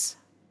process.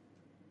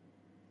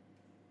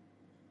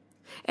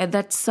 And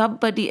that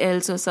somebody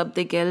else or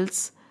something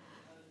else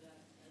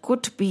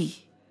could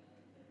be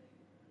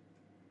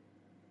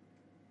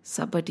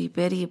somebody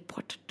very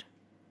important.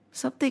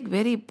 Something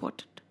very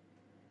important.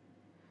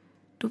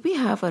 Do we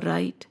have a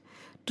right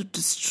to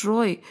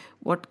destroy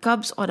what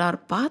comes on our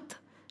path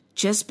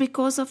just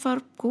because of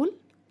our goal?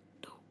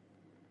 No.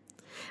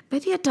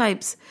 Many a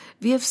times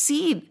we have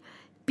seen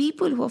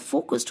people who are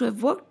focused, who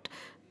have worked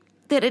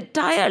their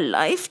entire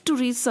life to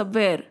reach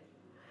somewhere.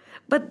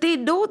 But they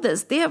know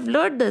this, they have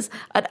learned this.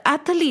 An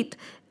athlete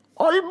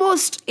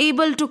almost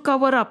able to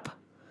cover up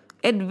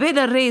and win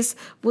a race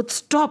would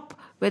stop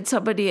when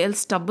somebody else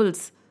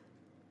stumbles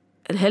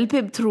and help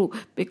him through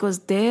because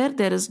there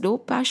is no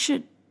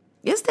passion.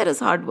 Yes, there is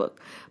hard work,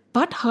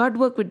 but hard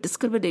work with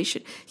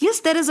discrimination.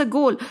 Yes, there is a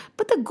goal,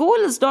 but the goal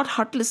is not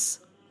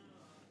heartless.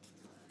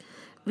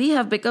 We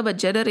have become a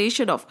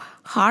generation of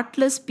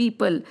heartless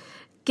people.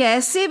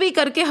 कैसे भी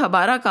करके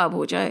हमारा काम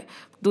हो जाए,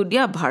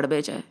 दुनिया भाड़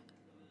में जाए.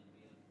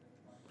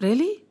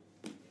 Really?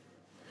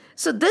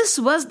 So this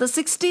was the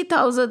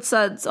 60,000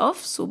 sons of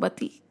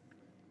Sumati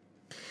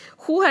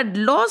who had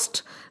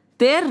lost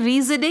their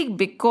reasoning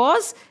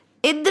because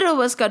Indra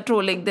was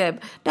controlling them.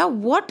 Now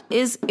what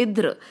is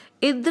Indra?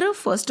 Indra,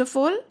 first of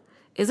all,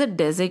 is a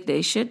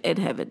designation in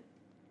heaven.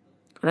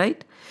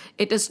 Right?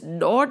 It is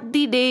not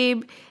the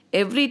name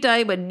every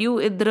time a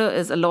new Indra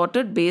is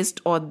allotted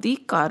based on the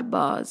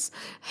karmas.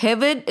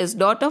 Heaven is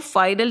not a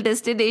final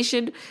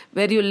destination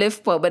where you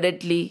live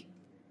permanently.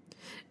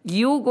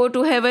 You go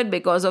to heaven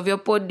because of your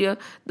punya.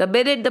 The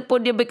minute the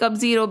punya becomes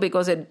zero,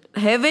 because in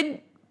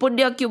heaven,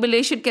 punya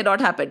accumulation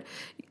cannot happen.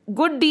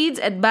 Good deeds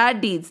and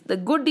bad deeds. The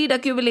good deed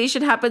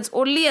accumulation happens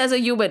only as a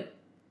human.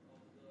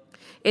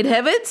 In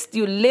heavens,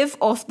 you live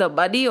off the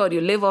money or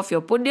you live off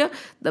your punya.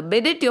 The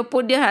minute your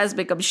punya has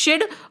become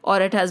shid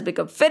or it has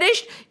become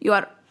finished, you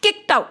are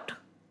kicked out.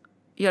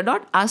 You are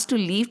not asked to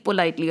leave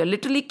politely. You are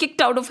literally kicked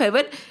out of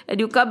heaven and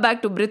you come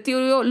back to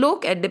Mrityu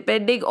Lok, and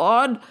depending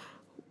on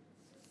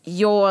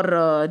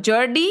your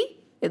journey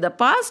in the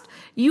past,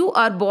 you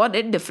are born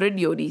in different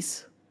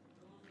yonis.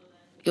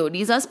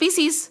 Yonis are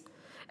species.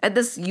 And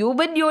this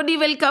human yoni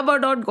will come or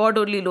not, God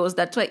only knows.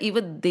 That's why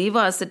even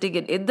Devas sitting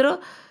in Indra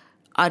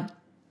are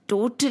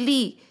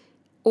totally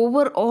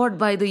overawed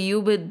by the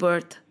human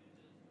birth.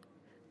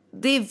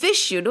 They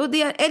wish,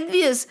 they are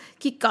envious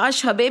कि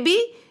काश हमें भी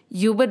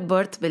human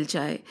birth मिल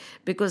जाए.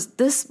 Because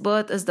this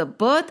birth is the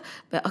birth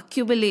by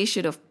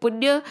accumulation of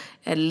punya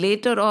and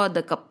later on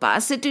the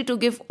capacity to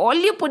give all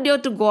your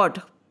punya to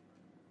God.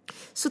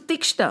 So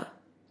Tikshna,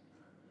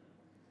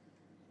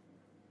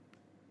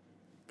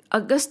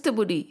 Agastya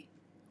Muni,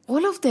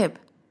 all of them,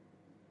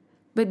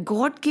 when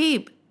God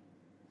came,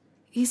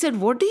 He said,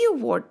 what do you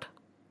want?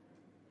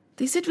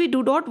 They said, we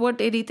do not want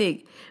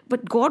anything.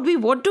 But God, we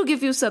want to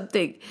give you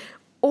something.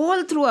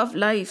 All through our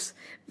lives,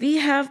 we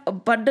have a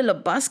bundle, a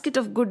basket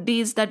of good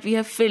deeds that we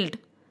have filled.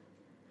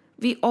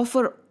 We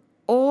offer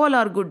all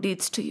our good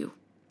deeds to you.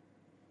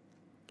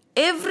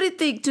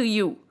 Everything to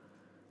you.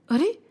 Are?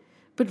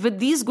 But with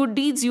these good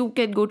deeds, you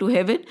can go to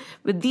heaven.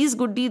 With these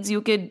good deeds,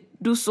 you can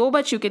do so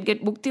much. You can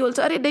get mukti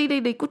also. Arey,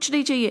 nahi, kuch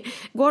nahi chahiye.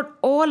 God,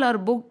 all our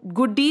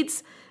good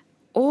deeds,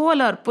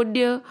 all our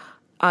punya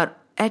are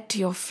at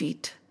your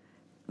feet.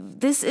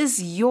 This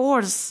is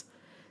yours.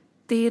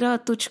 Tera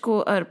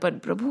tujhko arpan.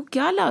 Prabhu,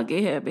 kya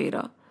lage hai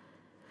mera?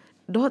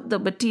 Not the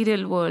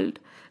material world,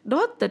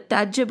 not the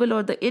tangible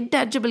or the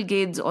intangible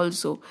gains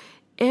also.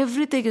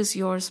 Everything is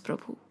yours,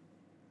 Prabhu.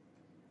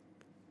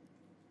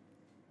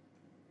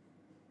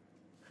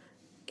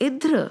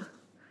 Indra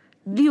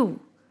knew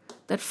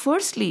that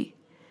firstly,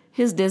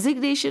 his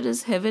designation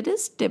as heaven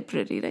is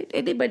temporary, right?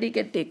 Anybody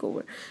can take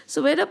over.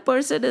 So when a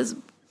person is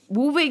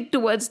moving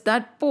towards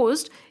that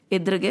post,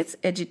 Indra gets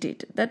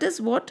agitated. That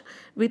is what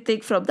we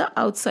think from the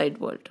outside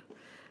world.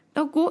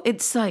 Now go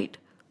inside.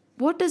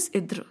 What is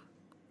Indra?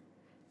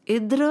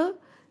 Indra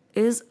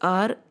is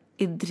our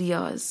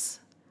indriyas,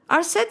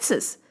 our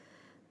senses.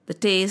 The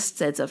taste,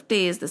 sense of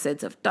taste, the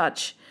sense of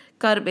touch,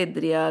 karma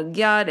indriya,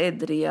 gyan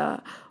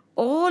indriya,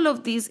 all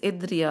of these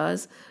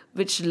indriyas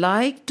which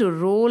like to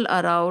roll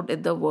around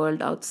in the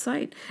world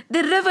outside.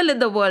 They revel in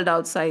the world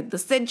outside, the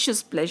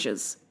sensuous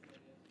pleasures.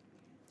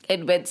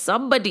 And when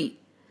somebody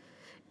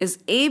is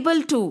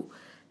able to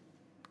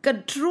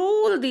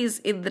control these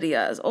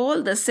indriyas,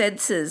 all the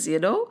senses,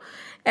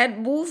 and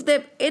move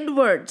them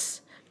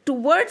inwards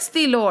towards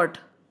the Lord,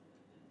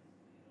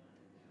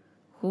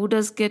 who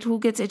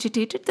gets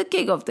agitated? The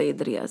king of the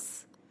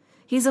indriyas.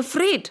 He's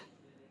afraid.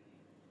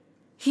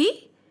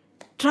 He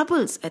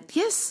troubles. And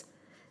yes,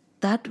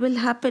 that will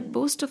happen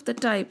most of the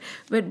time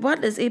when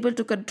one is able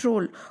to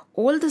control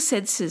all the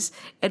senses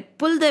and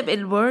pull them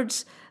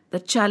inwards. The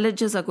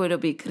challenges are going to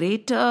be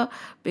greater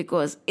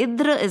because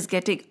Indra is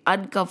getting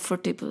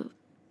uncomfortable.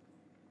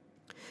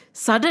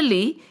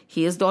 Suddenly,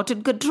 he is not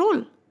in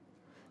control.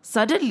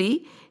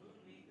 Suddenly,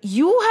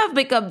 you have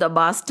become the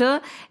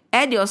master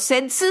and your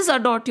senses are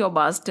not your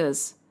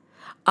masters.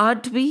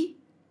 Aren't we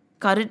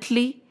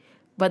currently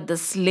but the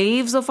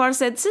slaves of our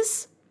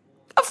senses?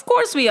 Of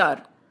course we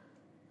are.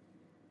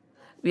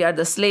 We are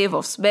the slave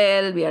of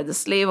smell. We are the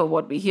slave of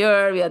what we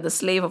hear. We are the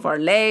slave of our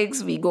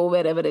legs. We go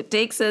wherever it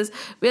takes us.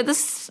 We are the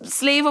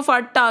slave of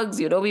our tongues.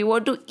 We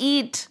want to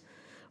eat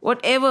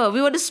whatever.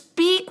 We want to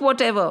speak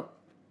whatever.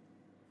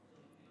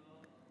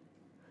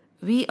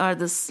 We are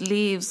the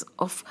slaves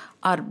of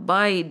our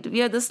mind.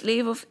 We are the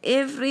slave of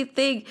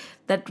everything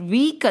that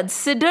we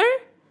consider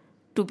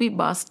to be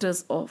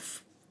masters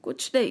of.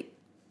 Kuch nahi.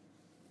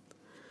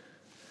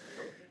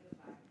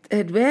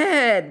 And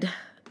when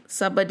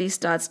somebody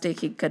starts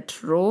taking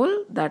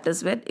control, that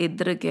is when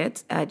Indra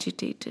gets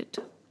agitated.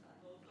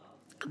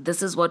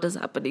 This is what is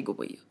happening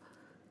over here.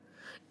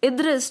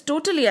 Indra is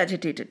totally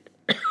agitated.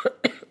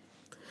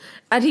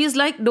 And he is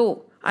like,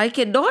 no, I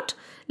cannot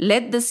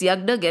let this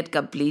yagna get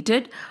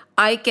completed.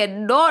 I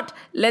cannot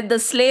let the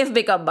slave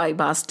become my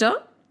master.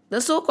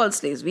 The so-called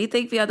slaves. We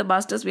think we are the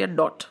masters. We are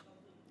not.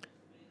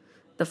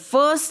 The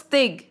first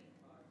thing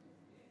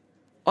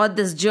on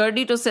this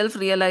journey to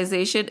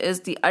self-realization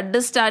is the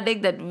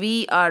understanding that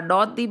we are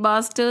not the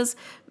masters.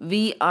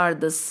 We are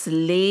the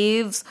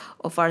slaves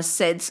of our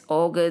sense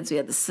organs. We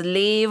are the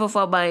slave of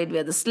our mind. We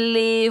are the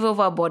slave of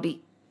our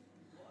body.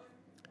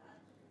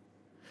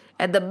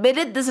 And the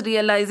minute this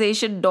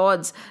realization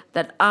dawns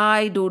that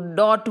I do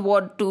not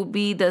want to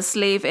be the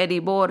slave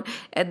anymore,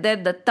 and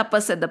then the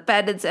tapas and the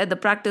penance and the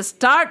practice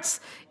starts,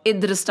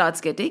 Indra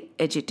starts getting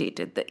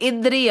agitated. The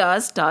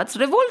Indriya starts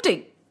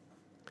revolting.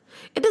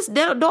 It is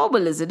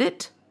normal, isn't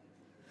it?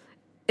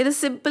 In a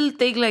simple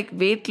thing like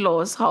weight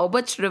loss, how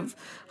much do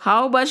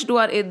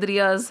our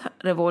Indriyas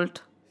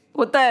revolt?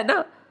 Hota hai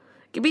na?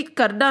 Ki bhi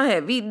karna hai.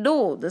 We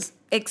know this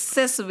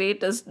excess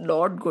weight is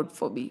not good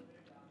for me.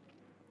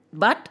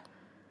 But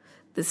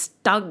this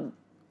tongue,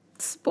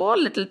 small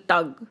little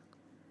tongue,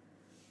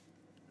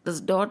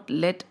 does not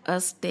let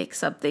us take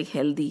something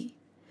healthy.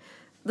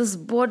 This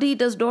body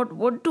does not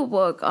want to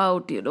work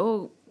out,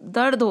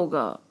 Dard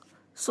hoga.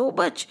 So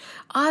much.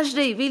 Aaj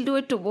nahi, we'll do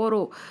it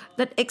tomorrow.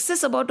 That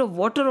excess amount of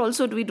water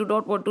also we do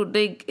not want to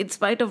drink in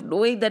spite of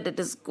knowing that it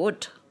is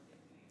good.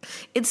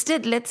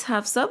 Instead, let's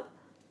have some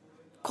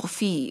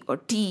coffee or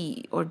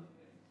tea or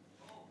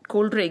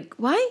cold drink.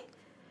 Why?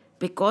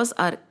 Because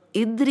our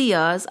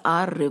Indriyas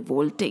are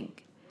revolting.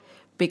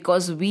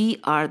 Because we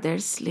are their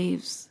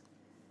slaves.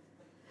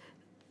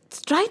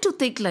 Try to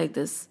think like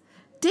this.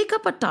 Take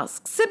up a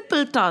task,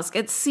 simple task,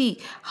 and see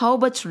how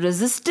much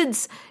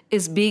resistance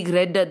is being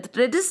rendered.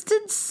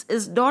 Resistance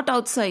is not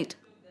outside.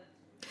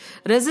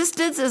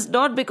 Resistance is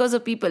not because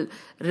of people.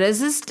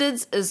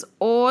 Resistance is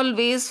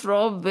always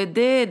from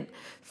within.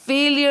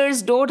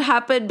 Failures don't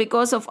happen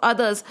because of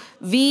others.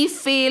 We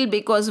fail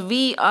because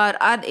we are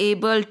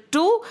unable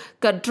to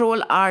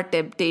control our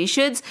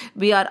temptations.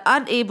 We are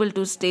unable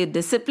to stay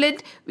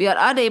disciplined. We are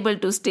unable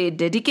to stay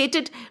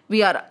dedicated.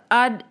 We are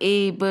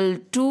unable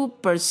to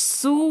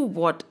pursue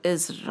what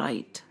is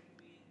right.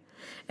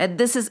 And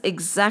this is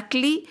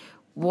exactly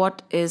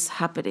what is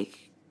happening.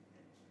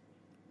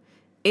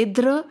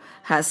 Indra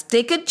has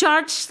taken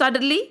charge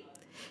suddenly.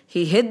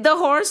 He hid the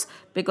horse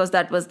because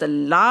that was the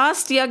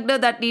last yagna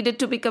that needed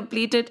to be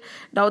completed.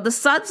 Now the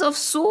sons of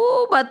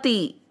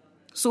Subati.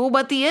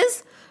 Subati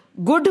is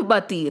good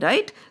bati,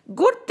 right?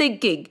 Good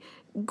thinking,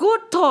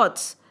 good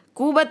thoughts.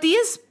 Kubati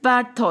is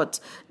bad thoughts.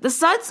 The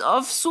sons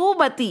of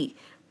Subati,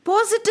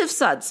 positive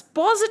sons,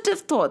 positive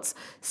thoughts,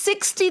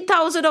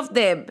 60,000 of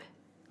them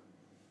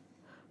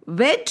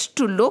went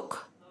to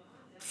look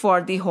for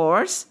the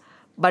horse,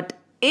 but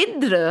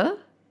Indra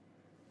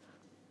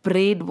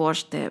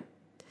brainwashed them.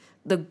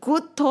 The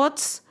good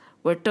thoughts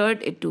were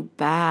turned into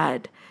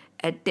bad,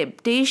 and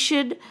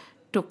temptation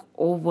took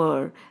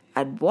over.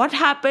 And what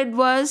happened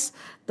was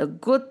the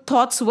good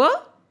thoughts were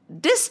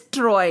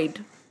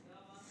destroyed.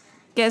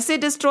 कैसे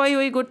destroy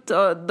हुई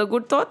the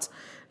good thoughts?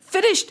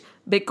 Finished,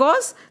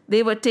 because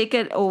they were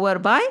taken over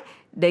by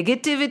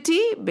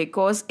negativity,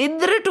 because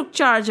Indra took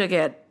charge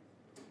again.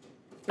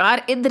 Our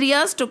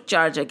Indriyas took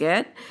charge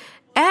again.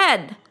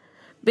 And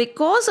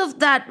because of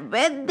that,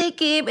 when they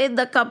came in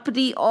the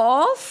company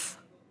of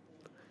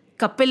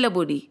Kapila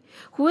Muni.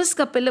 Who is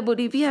Kapila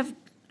Muni? We have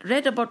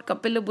read about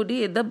Kapila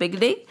Muni in the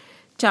beginning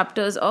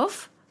chapters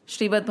of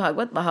Srimad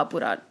Bhagavad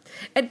Mahapuran.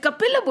 And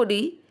Kapila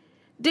Muni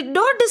did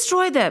not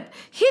destroy them.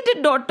 He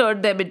did not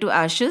turn them into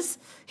ashes.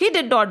 He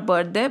did not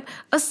burn them.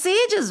 A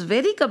sage is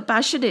very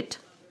compassionate.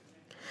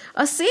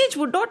 A sage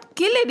would not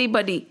kill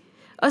anybody.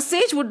 A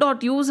sage would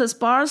not use his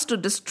powers to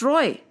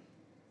destroy.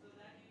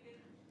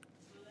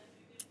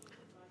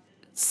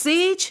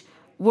 Sage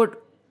would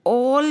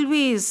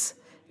always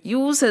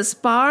use his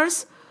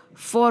powers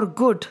for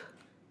good.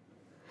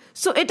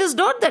 So it is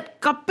not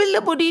that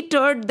Kapila Muni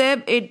turned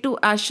them into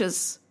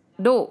ashes.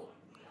 No.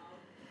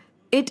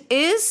 It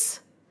is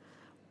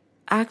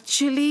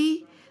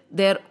actually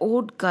their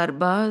own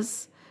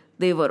karmas.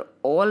 They were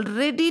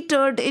already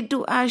turned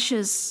into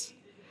ashes.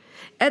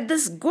 And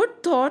this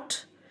good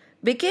thought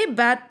became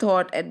bad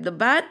thought. And the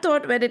bad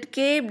thought, when it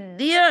came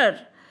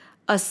near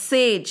a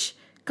sage,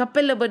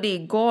 Kapila Muni,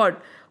 God,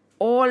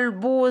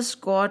 almost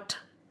got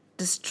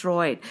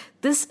destroyed.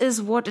 This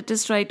is what it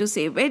is trying to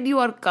say. When you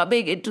are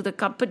coming into the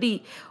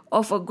company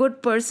of a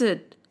good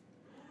person,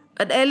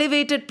 an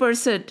elevated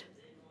person,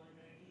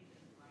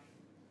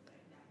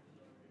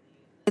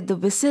 in the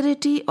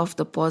vicinity of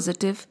the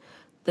positive,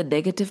 the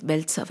negative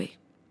melts away.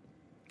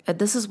 And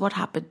this is what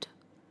happened.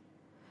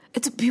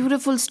 It's a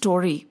beautiful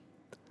story.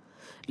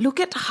 Look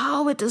at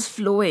how it is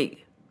flowing.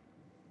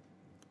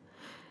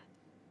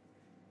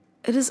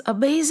 It is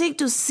amazing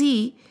to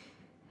see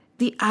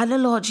the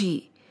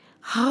analogy,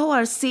 how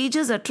our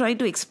sages are trying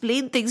to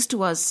explain things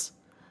to us.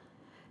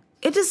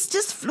 It is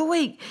just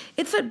flowing.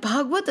 In fact,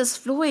 Bhagavad is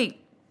flowing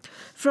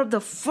from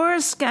the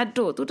first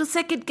canto to the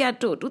second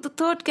canto to the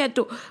third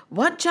canto,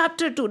 one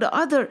chapter to the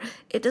other.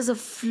 It is a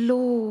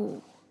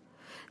flow.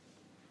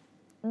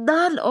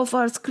 None of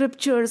our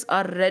scriptures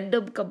are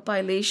random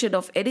compilation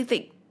of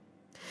anything.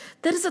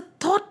 There is a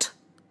thought.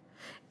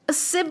 A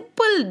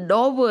simple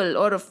novel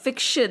or a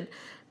fiction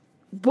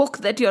book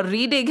that you're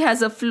reading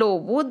has a flow.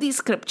 Won't these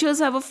scriptures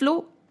have a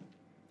flow?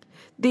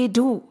 They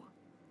do.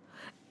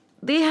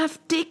 They have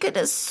taken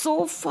us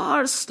so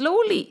far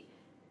slowly.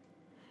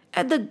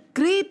 And the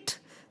great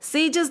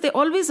sages, they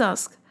always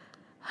ask,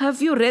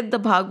 have you read the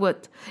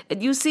Bhagavad?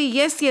 And you say,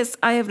 yes,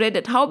 I have read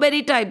it. How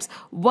many times?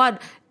 One.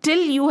 Till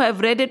you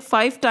have read it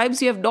 5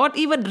 times, you have not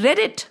even read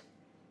it.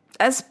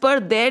 As per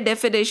their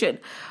definition.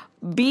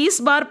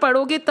 20 बार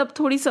पढ़ोगे तब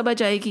थोड़ी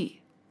समझ आएगी.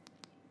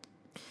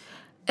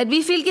 And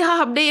we feel कि हाँ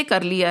हमने ये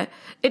कर लिया है.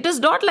 It is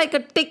not like a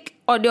tick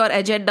on your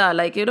agenda.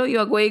 Like, you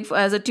are going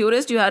as a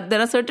tourist. There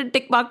are certain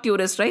tick mark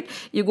tourists, right?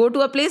 You go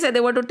to a place and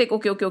they want to tick,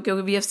 okay,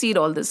 we have seen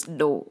all this.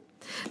 No.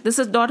 This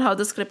is not how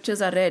the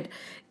scriptures are read.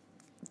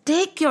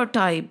 Take your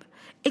time.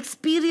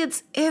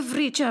 Experience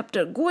every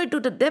chapter. Go into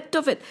the depth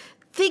of it.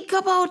 Think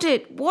about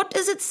it. What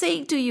is it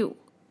saying to you?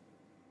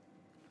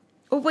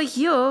 Over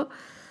here,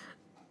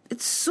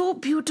 it's so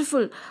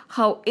beautiful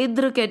how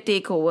Indra can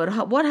take over.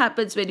 What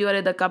happens when you are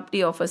in the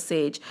company of a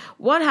sage?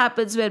 What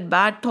happens when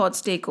bad thoughts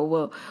take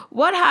over?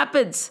 What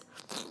happens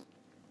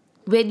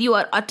when you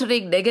are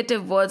uttering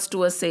negative words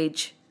to a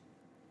sage?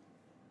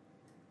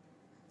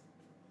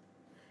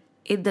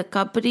 In the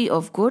company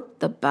of good,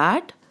 the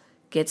bad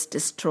gets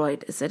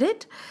destroyed, isn't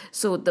it?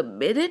 So the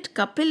minute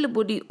Kapila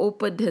Muni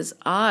opened his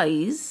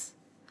eyes,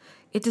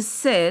 it is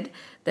said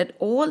that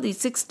all the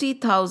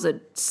 60,000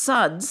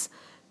 sons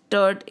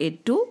turned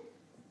into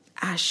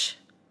ash.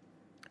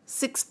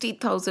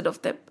 60,000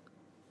 of them.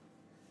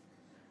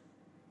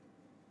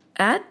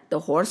 And the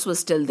horse was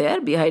still there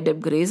behind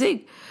him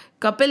grazing.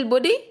 Kapila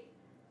Muni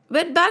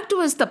went back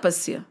to his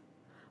tapasya.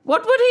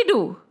 What would he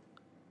do?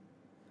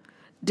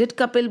 Did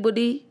Kapila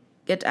Muni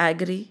get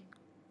angry?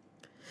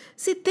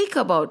 See, think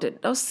about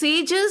it. Now,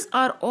 sages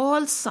are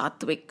all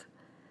sattvic.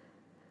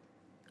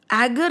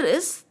 Anger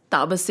is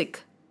tamasic.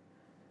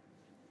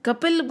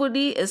 Kapila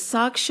Muni is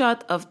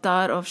Sakshat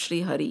avatar of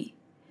Sri Hari.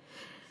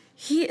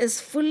 He is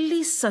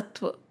fully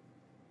sattva.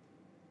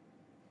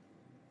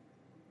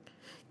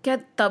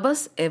 Can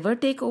tamas ever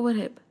take over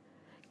him?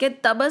 Can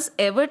tamas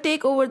ever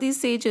take over these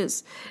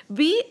sages?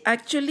 We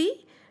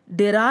actually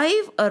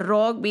derive a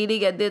wrong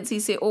meaning and then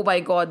say, oh my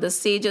God, the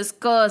sage is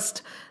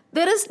cursed.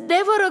 There is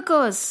never a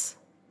curse.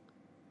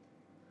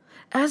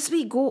 As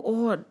we go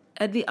on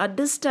and we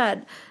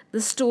understand the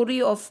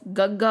story of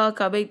Ganga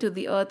coming to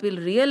the earth, we'll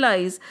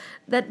realize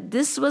that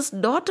this was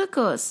not a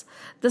curse.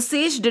 The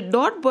sage did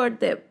not burn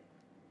them.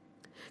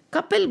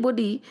 Kapil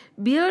Muni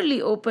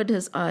merely opened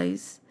his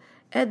eyes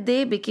and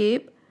they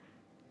became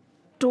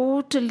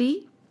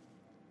totally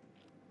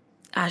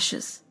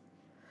ashes.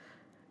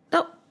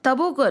 Now,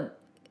 tamogun,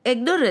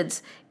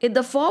 ignorance in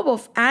the form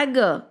of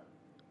anger,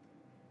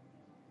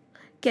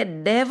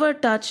 can never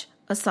touch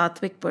a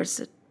sattvic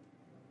person,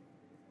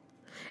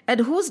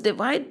 and whose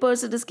divine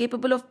person is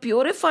capable of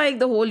purifying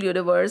the whole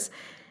universe.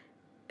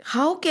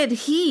 How can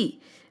he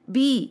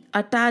be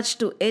attached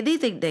to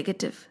anything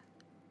negative?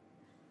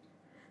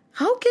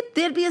 How can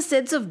there be a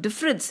sense of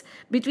difference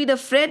between a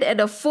friend and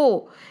a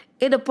foe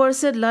in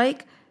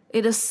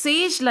a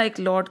sage like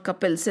Lord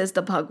Kapil, says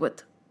the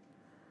Bhagavad?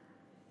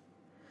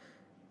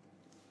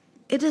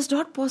 It is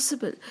not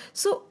possible.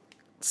 So,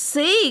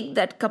 saying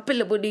that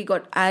Kapil Muni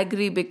got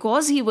angry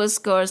because he was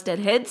cursed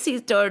and hence he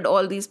turned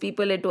all these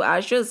people into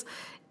ashes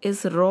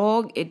is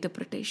wrong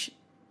interpretation.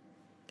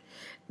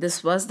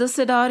 This was the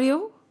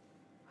scenario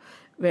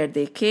where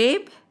they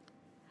came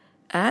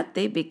and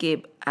they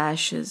became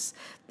ashes.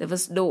 There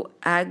was no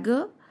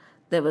anger,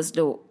 there was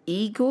no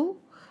ego,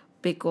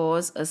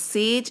 because a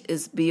sage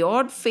is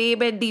beyond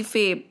fame and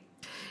defame.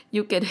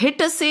 You can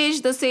hit a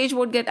sage, the sage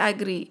won't get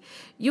angry.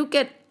 You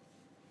can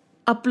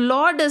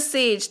applaud a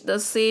sage, the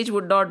sage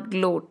would not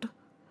gloat.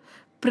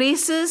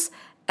 Praises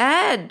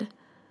and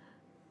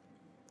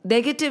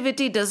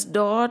negativity does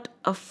not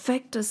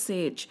affect a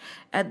sage.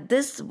 And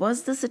this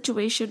was the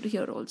situation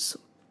here also.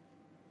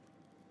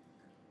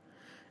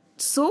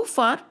 So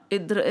far,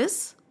 Indra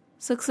is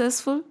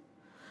successful.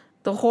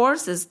 The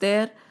horse is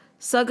there.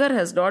 Sagar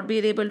has not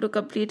been able to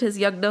complete his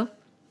yagna.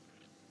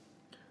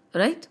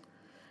 Right?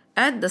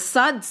 And the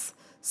sons,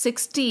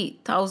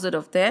 60,000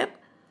 of them,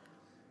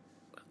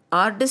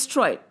 are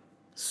destroyed.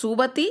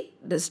 Sumati,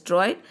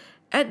 destroyed.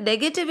 And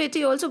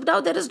negativity also.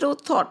 Now there is no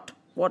thought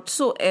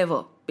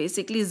whatsoever.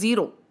 Basically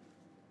zero.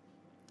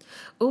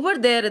 Over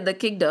there in the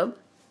kingdom,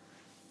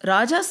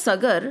 Raja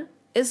Sagar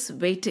is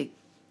waiting.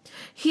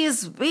 He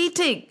is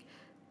waiting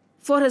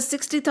for his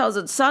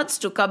 60,000 sons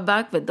to come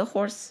back with the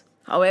horse.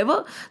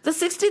 However, the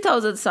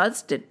 60,000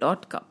 sons did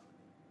not come.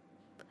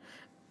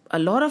 A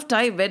lot of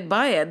time went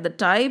by and the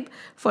time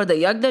for the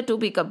yagna to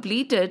be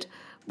completed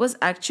was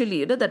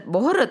actually, that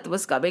Muhurat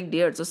was coming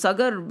near. So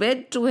Sagar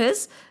went to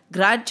his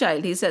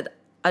grandchild. He said,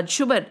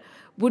 Anshuman,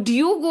 would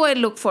you go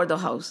and look for the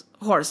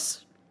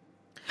horse?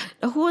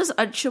 Now, who is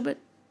Anshuman?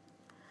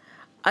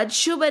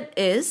 Anshuman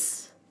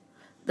is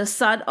the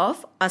son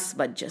of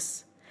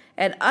Asmanjas.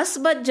 And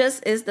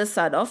Asmanjas is the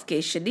son of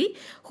Keshani,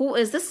 who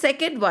is the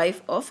second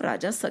wife of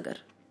Raja Sagar.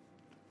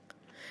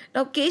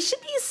 Now,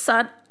 Keshani's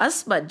son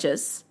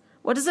Asmanjas,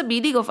 what is the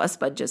meaning of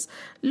Asmanjas?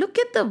 Look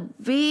at the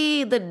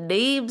way the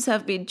names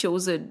have been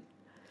chosen.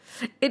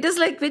 It is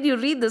like when you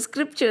read the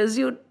scriptures,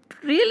 you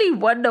really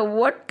wonder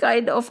what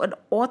kind of an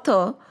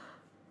author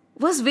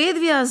was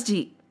Vedvyas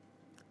ji.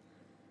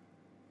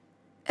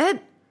 And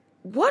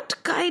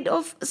what kind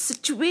of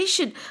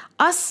situation?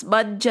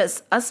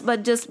 Asmanjas.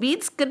 Asmanjas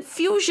means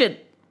confusion.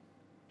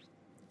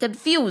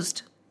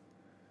 Confused.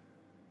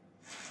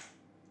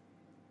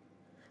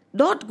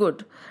 Not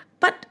good.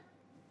 But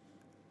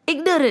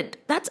ignorant.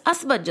 That's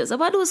Asmanjas. A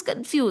one who is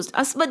confused.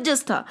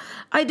 Asmanjas tha.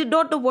 I did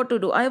not know what to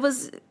do. I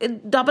was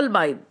in double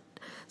mind.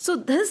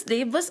 So his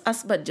name was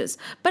Asmanjas.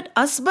 But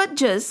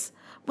Asmanjas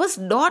was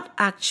not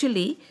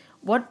actually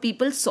what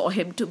people saw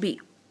him to be.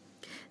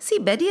 See,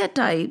 many a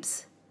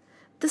times,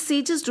 the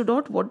sages do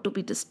not want to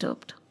be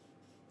disturbed.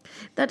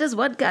 That is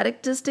one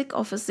characteristic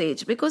of a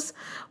sage, because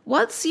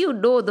once you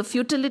know the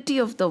futility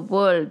of the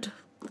world,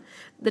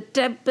 the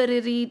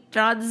temporary,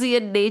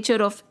 transient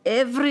nature of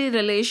every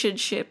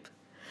relationship,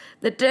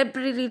 the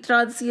temporary,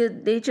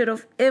 transient nature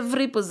of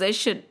every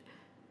possession,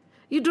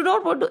 you do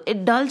not want to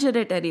indulge in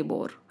it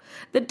anymore.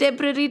 The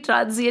temporary,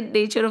 transient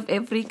nature of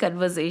every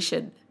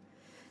conversation.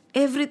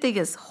 Everything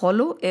is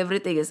hollow,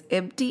 everything is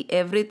empty,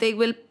 everything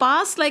will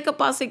pass like a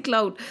passing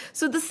cloud.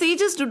 So the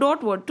sages do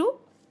not want to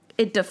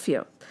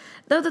interfere.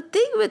 Now the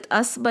thing with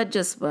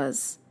Asmanjas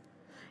was,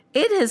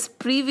 in his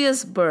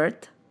previous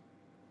birth,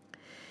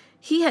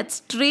 he had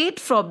strayed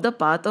from the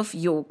path of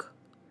yoga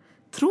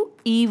through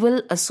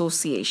evil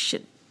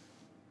association.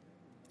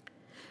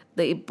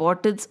 The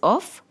importance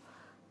of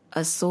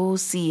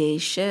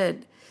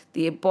association,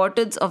 the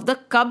importance of the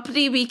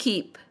company we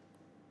keep.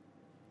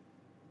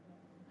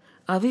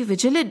 Are we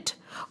vigilant?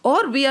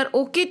 Or we are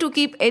okay to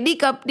keep any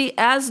company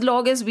as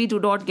long as we do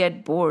not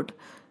get bored?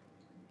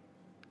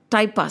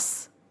 Time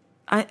pass.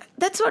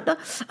 That's what.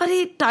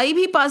 Arey, time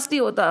he pass नहीं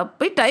होता.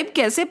 भाई time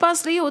कैसे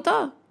pass नहीं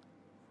होता?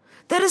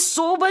 There is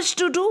so much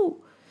to do.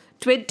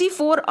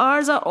 24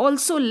 hours are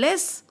also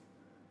less.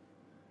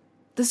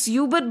 This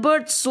human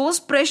birth so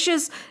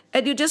precious,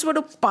 and you just want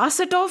to pass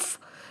it off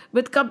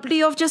with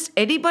company of just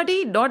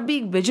anybody, not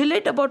being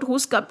vigilant about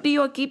whose company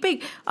you are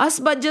keeping.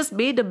 Asmat just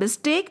made a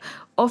mistake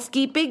of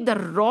keeping the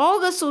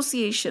wrong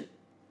association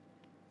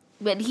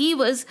when he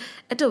was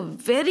at a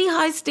very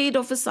high state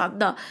of his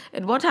sadhana.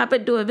 And what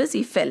happened to him is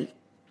he fell.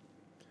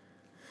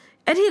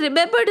 And he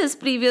remembered his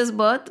previous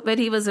birth when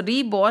he was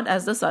reborn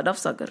as the son of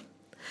Sagar.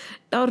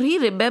 Now he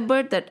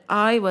remembered that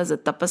I was a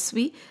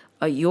tapasvi,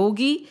 a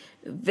yogi,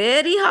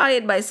 very high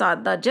in my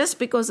sadhana. Just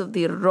because of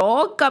the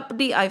wrong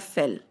company, I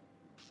fell.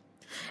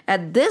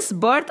 And this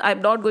birth,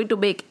 I'm not going to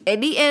make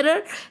any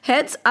error.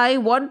 Hence, I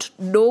want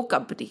no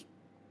company.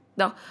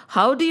 Now,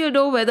 how do you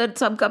know whether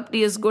some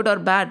company is good or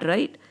bad,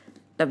 right?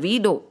 Now, we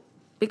know.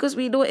 Because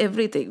we know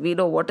everything. We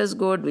know what is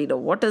good. We know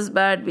what is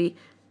bad.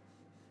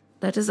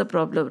 That is the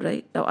problem,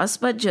 right? Now,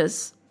 Asmat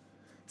just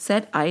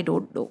said, I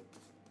don't know.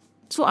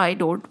 So, I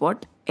don't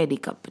want any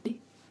company.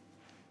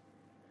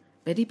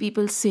 Many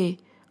people say,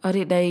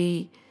 Arey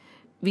nahi,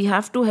 we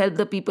have to help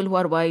the people who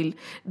are wild.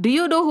 Do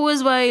you know who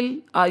is wild?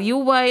 Are you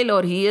wild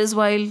or he is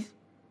wild?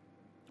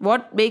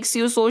 What makes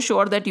you so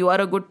sure that you are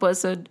a good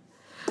person?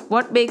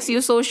 What makes you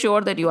so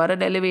sure that you are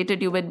an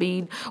elevated human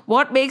being?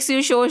 What makes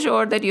you so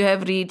sure that you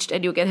have reached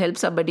and you can help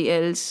somebody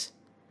else?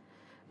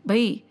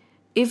 Bhai,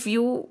 if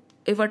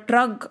a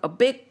trunk, a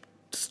big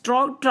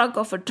strong trunk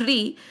of a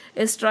tree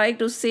is trying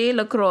to sail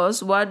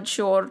across one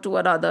shore to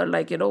another,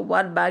 like,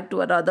 one bank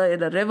to another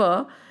in a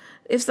river,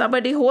 if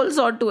somebody holds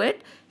on to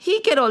it,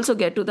 he can also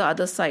get to the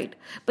other side.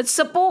 But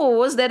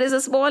suppose there is a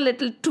small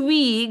little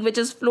twig which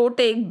is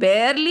floating,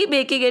 barely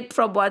making it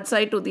from one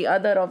side to the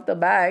other of the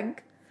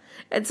bank,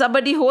 and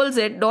somebody holds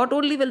it, not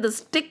only will the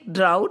stick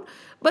drown,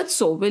 but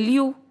so will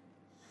you.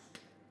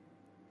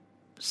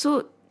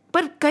 So,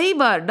 पर कई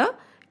बार ना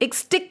एक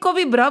stick को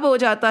भी भ्रम हो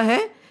जाता है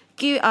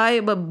कि I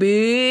am a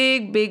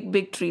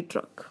big tree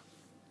trunk.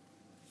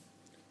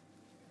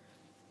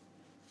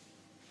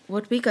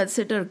 What we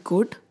consider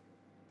good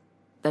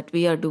that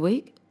we are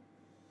doing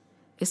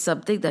is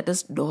something that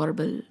is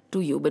normal to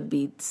human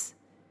beings.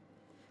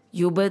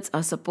 Humans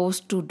are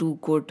supposed to do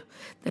good.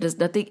 There is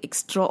nothing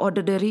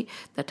extraordinary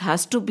that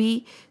has to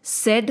be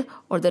said,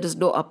 or there is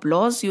no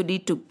applause you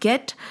need to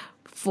get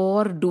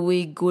for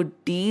doing good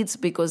deeds,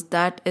 because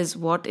that is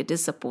what it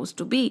is supposed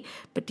to be.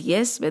 But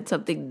yes, when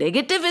something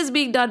negative is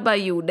being done by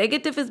you,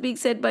 negative is being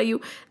said by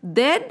you,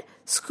 then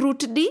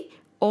scrutiny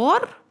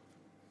or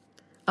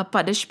a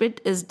punishment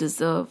is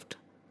deserved.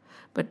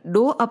 But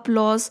no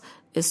applause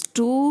is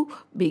to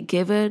be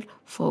given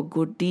for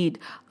good deed.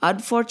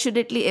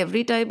 Unfortunately,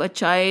 every time a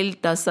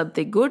child does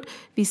something good,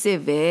 we say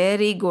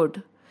very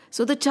good.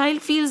 So the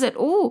child feels that,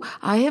 oh,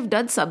 I have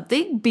done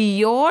something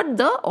beyond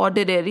the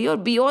ordinary or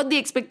beyond the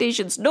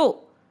expectations.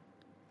 No.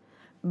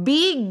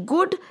 Being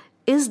good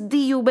is the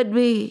human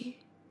way.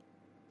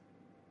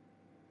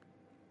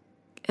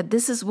 And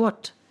this is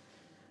what?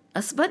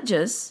 Asmat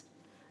just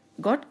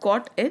got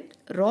caught in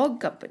wrong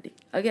company.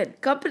 Again,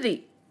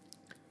 company.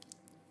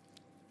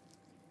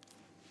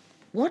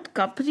 What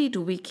company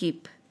do we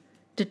keep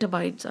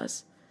determines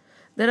us.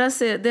 There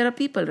are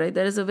people, right?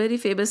 There is a very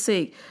famous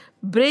saying,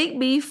 bring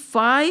me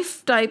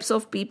 5 types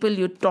of people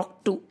you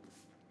talk to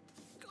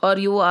or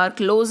you are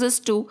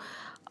closest to.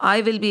 I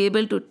will be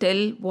able to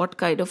tell what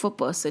kind of a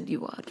person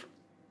you are.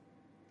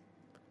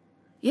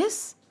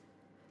 Yes,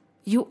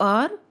 you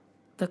are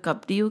the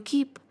company you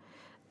keep.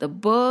 The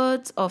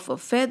birds of a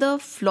feather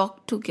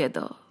flock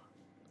together.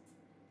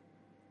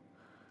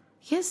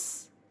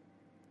 Yes,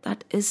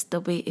 that is the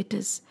way it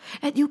is.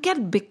 And you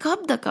can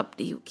become the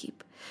company you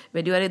keep.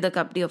 When you are in the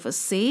company of a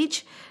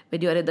sage,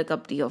 when you are in the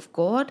company of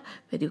God,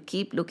 when you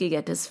keep looking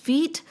at his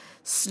feet,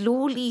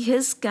 slowly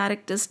his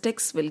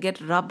characteristics will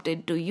get rubbed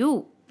into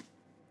you.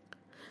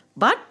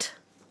 But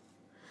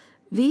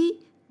we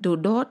do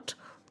not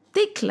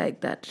think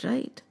like that,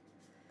 right?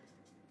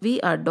 We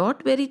are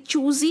not very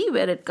choosy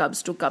when it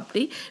comes to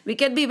company. We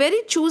can be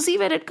very choosy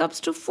when it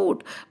comes to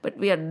food, but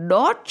we are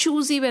not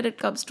choosy when it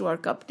comes to our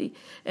company.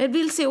 And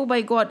we'll say, oh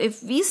my God,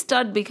 if we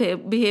start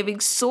behaving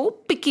so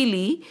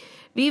pickily,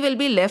 we will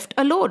be left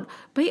alone.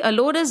 But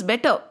alone is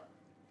better.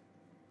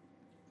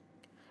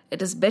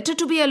 It is better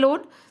to be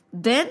alone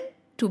than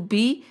to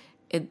be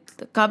in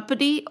the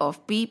company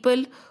of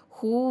people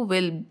who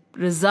will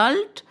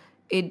result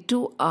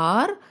into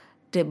our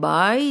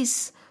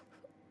demise.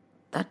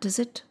 That is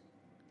it.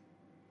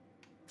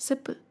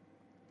 Simple.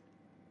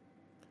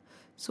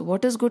 So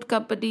what is good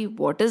company?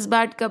 What is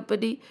bad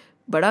company?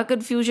 बड़ा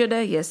confusion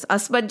है. Yes,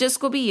 Asmanjas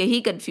को भी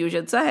यही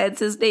confusion था, hence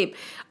his name.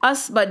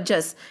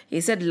 Asmanjas.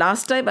 He said,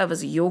 last time I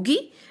was a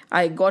yogi.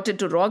 I got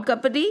into wrong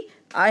company.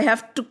 I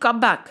have to come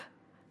back.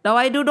 Now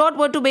I do not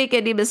want to make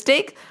any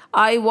mistake.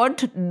 I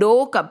want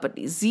no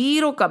company,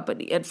 zero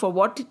company. And for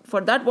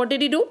that, what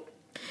did he do?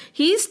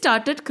 He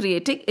started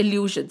creating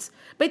illusions.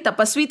 Bhai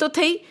tapasvi to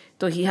the,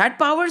 so he had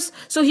powers.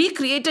 So he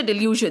created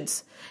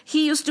illusions.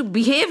 He used to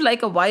behave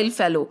like a wild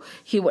fellow.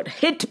 He would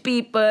hit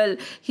people.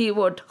 He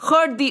would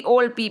hurt the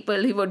old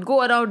people. He would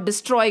go around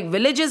destroying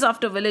villages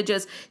after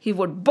villages. He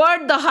would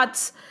burn the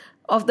huts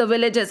of the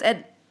villages.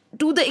 And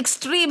to the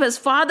extreme, his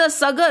father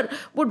Sagar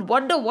would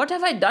wonder, what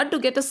have I done to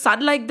get a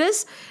son like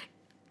this?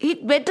 he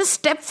went a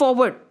step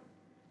forward.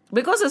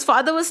 Because his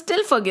father was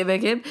still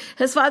forgiving him.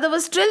 His father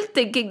was still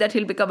thinking that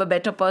he'll become a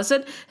better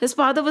person. His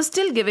father was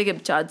still giving him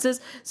chances.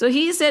 So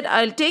he said,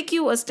 I'll take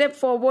you a step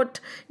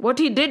forward. What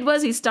he did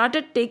was he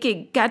started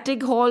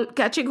catching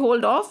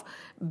hold of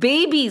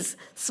babies,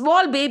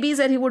 small babies,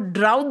 and he would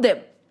drown them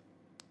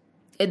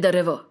in the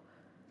river.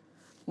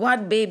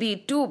 One baby,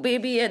 two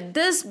baby, and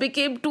this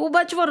became too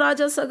much for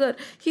Raja Sagar.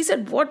 He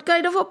said, what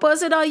kind of a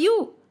person are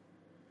you?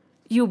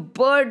 You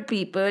burned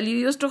people, you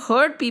used to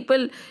hurt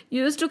people,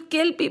 you used to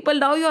kill people,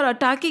 now you're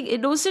attacking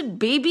innocent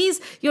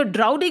babies, you're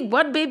drowning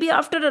one baby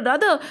after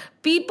another.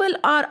 People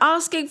are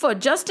asking for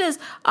justice.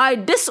 I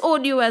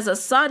disown you as a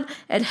son,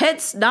 and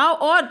hence now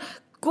on,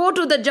 go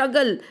to the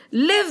jungle,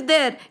 live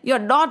there. You're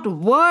not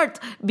worth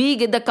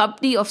being in the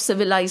company of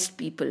civilized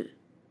people.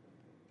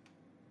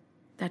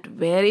 That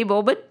very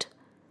moment,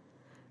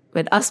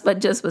 when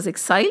Aspanjas was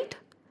exiled,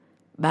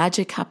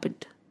 magic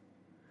happened.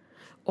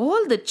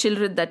 All the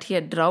children that he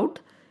had drowned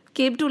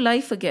came to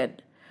life again.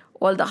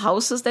 All the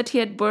houses that he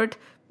had burnt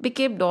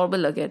became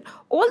normal again.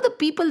 All the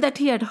people that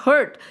he had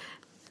hurt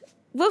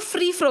were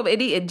free from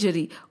any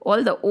injury.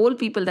 All the old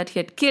people that he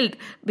had killed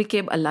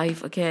became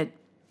alive again.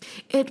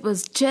 It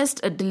was just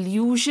a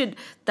delusion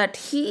that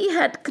he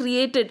had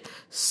created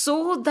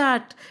so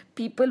that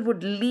people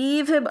would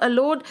leave him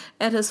alone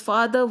and his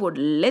father would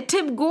let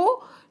him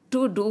go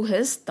to do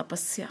his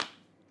tapasya.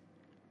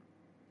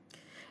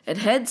 And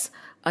hence,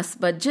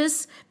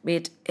 Aspanjas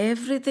made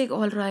everything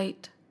all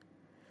right.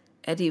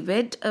 And he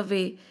went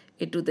away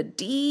into the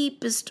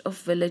deepest of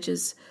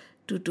villages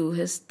to do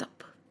his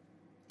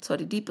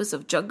deepest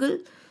of jungle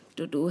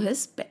to do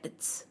his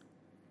penance.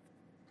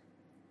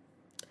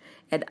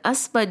 And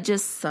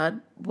Aspanjas'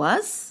 son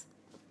was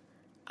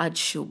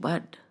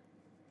Anshuman.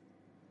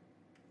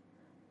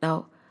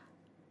 Now,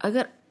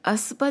 agar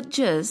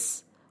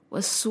Aspanjas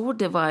was so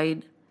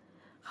divine,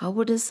 how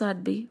would his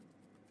son be?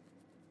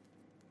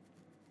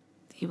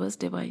 He was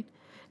divine.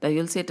 Now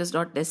you'll say it is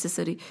not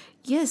necessary.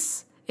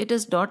 Yes, it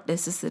is not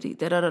necessary.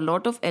 There are a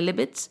lot of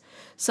elements.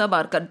 Some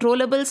are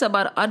controllable, some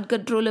are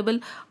uncontrollable.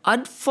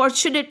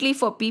 Unfortunately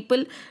for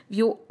people,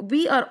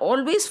 we are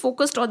always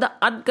focused on the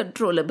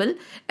uncontrollable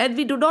and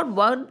we do not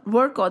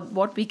work on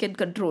what we can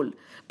control.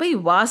 But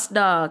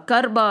vasna,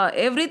 karma,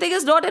 everything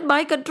is not in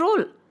my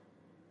control.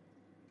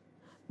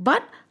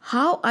 But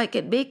how I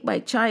can make my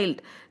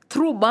child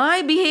through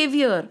my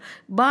behavior,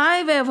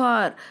 my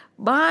vyavhar,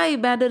 my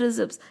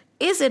mannerisms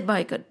is in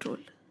my control.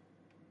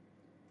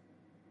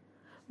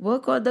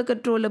 Work on the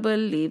controllable,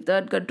 leave the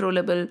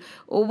uncontrollable.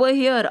 Over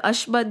here,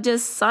 Aspanjas'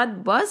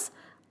 son was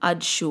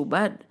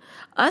Anshuman.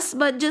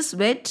 Aspanjas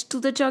went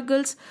to the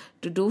jungles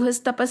to do his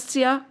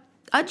tapasya.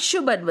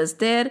 Anshuman was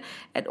there,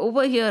 and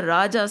over here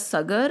Raja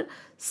Sagar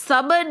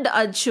summoned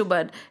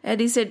Anshuman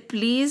and he said,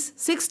 please,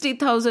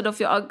 60,000 of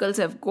your uncles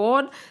have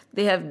gone.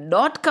 They have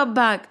not come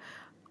back.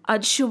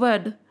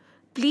 Anshuman,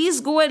 please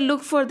go and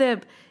look for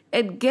them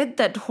and get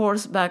that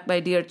horse back, my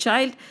dear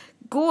child.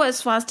 Go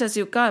as fast as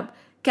you can.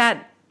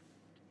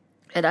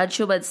 And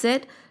Anshuman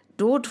said,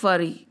 don't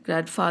worry,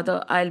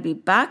 grandfather, I'll be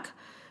back.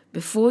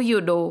 Before you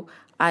know,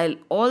 I'll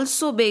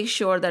also make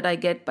sure that I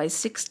get my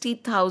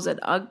 60,000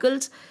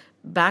 uncles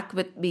back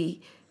with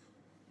me.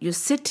 You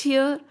sit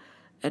here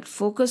and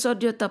focus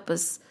on your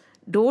tapas.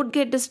 Don't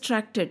get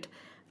distracted.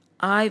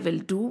 I will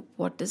do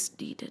what is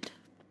needed.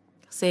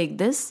 Saying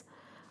this,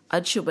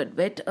 Anshuman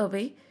went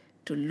away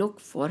to look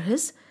for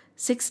his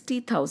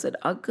 60,000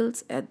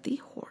 uncles and the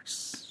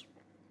horse.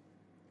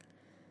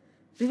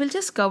 We will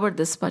just cover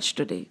this much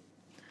today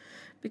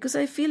because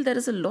I feel there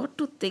is a lot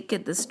to think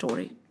in this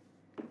story.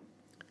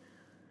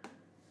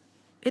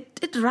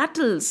 It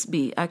rattles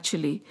me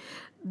actually.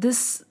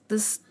 This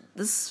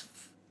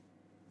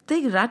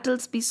thing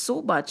rattles me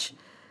so much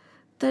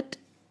that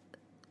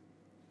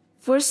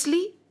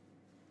firstly,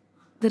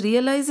 the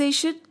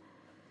realization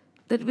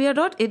that we are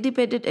not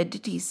independent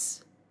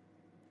entities.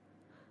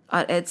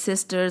 Our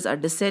ancestors, our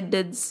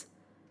descendants,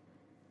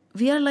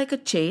 we are like a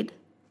chain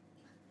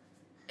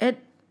and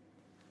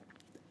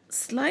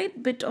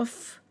slight bit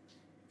of,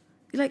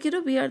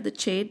 we are the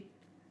chain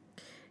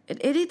and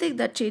anything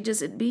that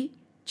changes in me,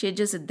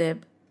 changes in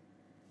them.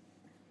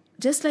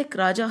 Just like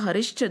Raja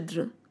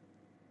Harishchandra,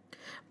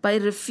 by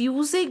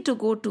refusing to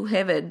go to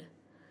heaven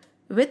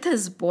with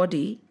his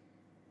body,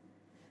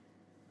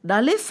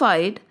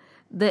 nullified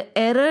the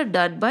error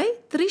done by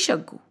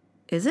Trishanku,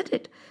 isn't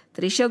it?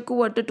 Trishanku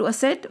wanted to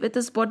ascend with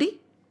his body.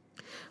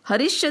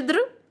 Harishchandra,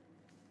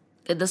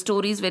 in the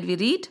stories when we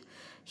read,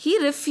 he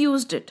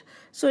refused it.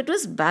 So it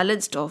was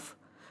balanced off.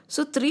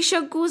 So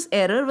Trishanku's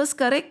error was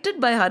corrected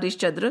by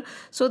Harishchandra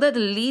so that the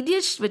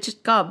lineage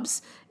which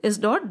comes is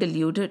not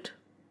deluded.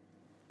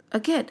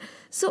 Again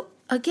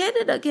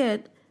and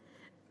again,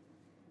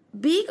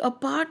 being a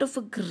part of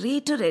a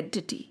greater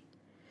entity,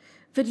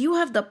 when you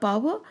have the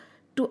power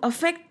to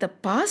affect the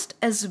past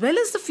as well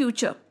as the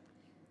future,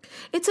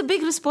 it's a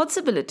big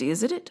responsibility,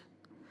 isn't it?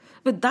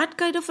 With that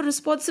kind of a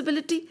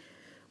responsibility,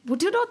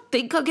 would you not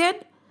think again?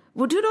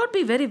 Would you not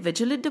be very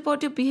vigilant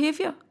about your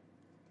behavior?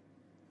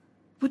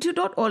 Would you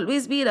not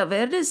always be in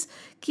awareness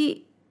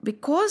that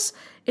Because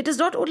it is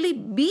not only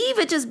me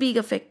which is being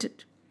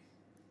affected,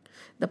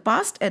 the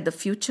past and the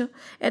future.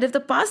 And if the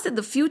past and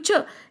the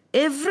future,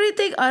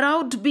 everything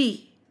around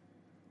me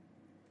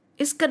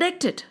is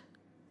connected.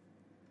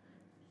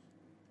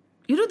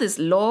 You know these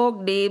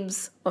long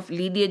names of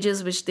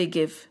lineages which they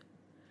give.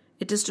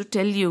 It is to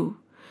tell you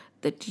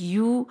that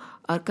you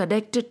are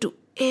connected to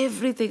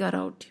everything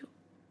around you.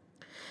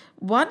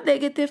 One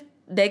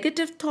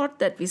negative thought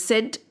that we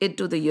send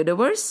into the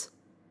universe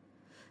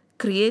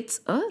creates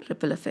a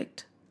ripple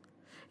effect.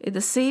 In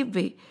the same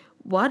way,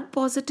 one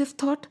positive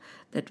thought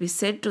that we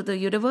send to the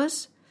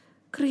universe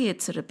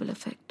creates a ripple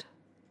effect.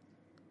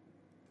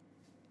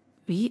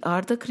 We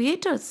are the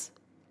creators.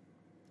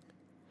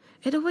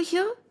 And over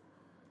here,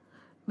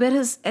 where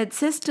his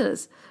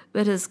ancestors,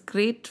 where his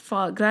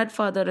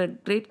grandfather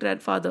and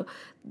great-grandfather,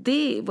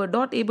 they were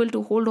not able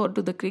to hold on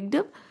to the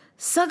kingdom,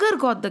 Sagar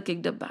got the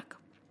kingdom back.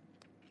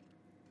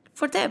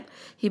 For them,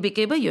 he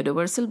became a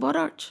universal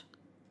monarch.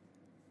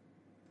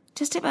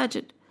 Just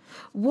imagine,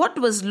 what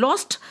was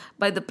lost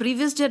by the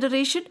previous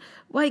generation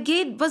was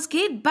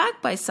gained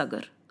back by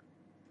Sagar.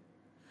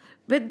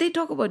 When they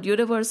talk about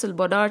universal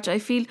monarch, I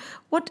feel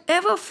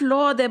whatever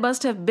flaw there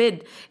must have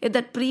been in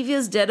that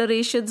previous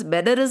generation's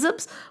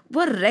mannerisms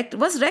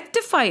was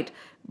rectified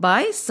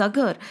by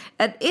Sagar.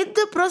 And in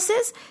the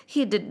process,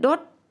 he did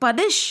not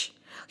punish,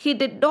 he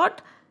did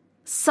not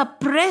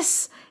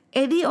suppress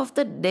any of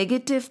the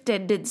negative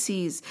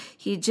tendencies.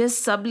 He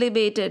just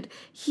sublimated.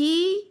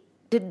 He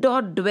did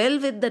not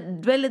dwell in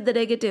the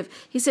negative.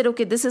 He said,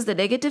 okay, this is the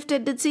negative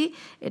tendency.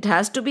 It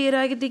has to be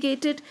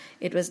eradicated.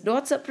 It was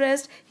not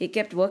suppressed. He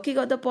kept working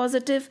on the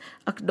positive,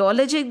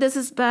 acknowledging this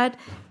is bad,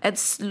 and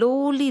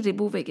slowly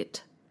removing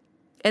it.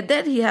 And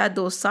then he had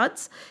those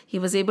sons. He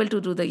was able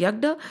to do the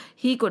yagna.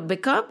 He could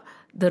become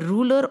the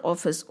ruler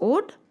of his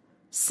own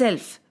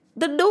self,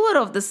 the knower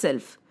of the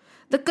self,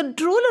 the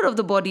controller of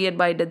the body and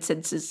mind and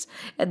senses.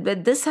 And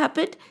when this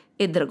happened,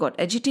 Indra got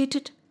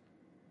agitated.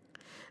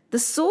 The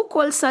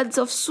so-called sons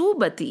of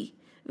Sumati,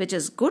 which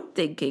is good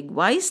thinking,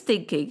 wise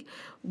thinking,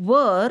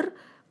 were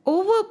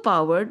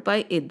overpowered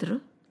by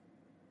Indra.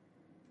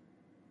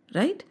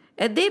 Right?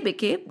 And they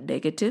became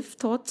negative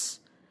thoughts.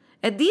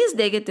 And these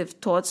negative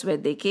thoughts,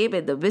 when they came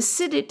in the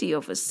vicinity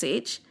of a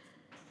sage,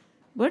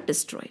 were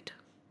destroyed.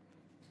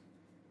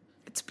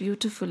 It's a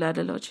beautiful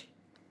analogy.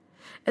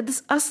 And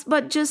this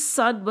Asmanja's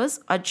son was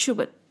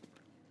Anshuman.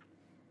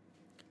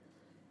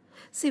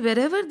 See,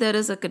 wherever there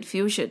is a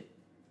confusion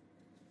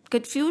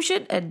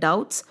and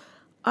doubts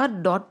are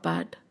not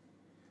bad.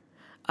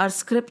 Our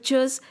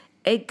scriptures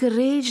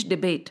encourage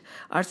debate.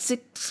 Our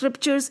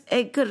scriptures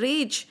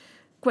encourage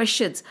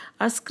questions.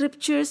 Our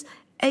scriptures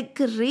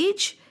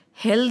encourage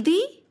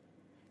healthy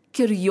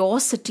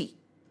curiosity.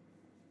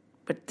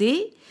 But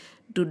they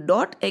do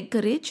not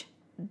encourage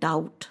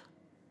doubt.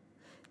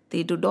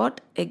 They do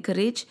not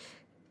encourage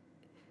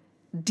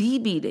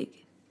demeaning.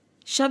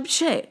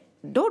 Shamshay,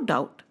 no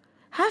doubt.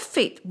 Have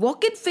faith.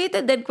 Walk in faith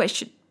and then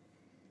question.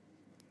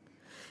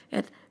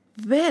 And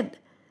when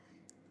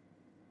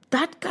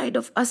that kind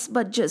of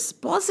asmanjas,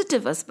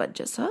 positive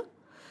asmanjas,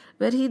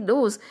 where he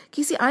knows,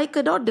 see, I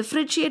cannot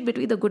differentiate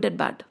between the good and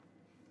bad.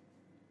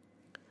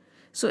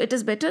 So it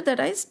is better that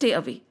I stay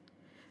away.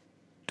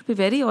 To be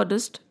very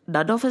honest,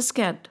 none of us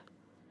can.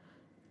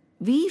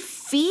 We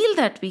feel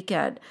that we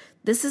can.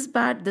 This is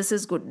bad, this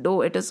is good.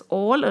 No, it is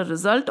all a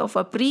result of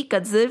our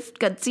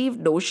preconceived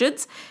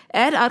notions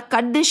and our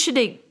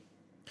conditioning.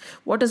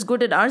 What is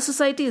good in our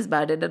society is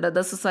bad in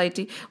another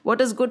society. What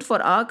is good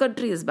for our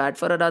country is bad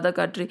for another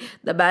country.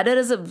 The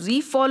mannerisms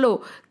we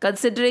follow,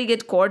 considering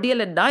it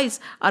cordial and nice,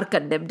 are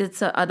condemned in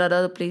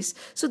another place.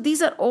 So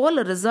these are all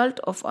a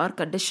result of our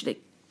conditioning.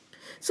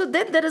 So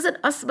then there is an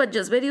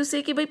asmanjas where you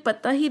say ki bhai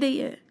pata hi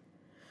nahi hai.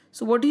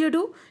 So what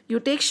do? You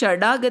take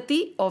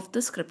Sharanagati of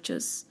the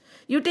scriptures.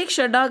 You take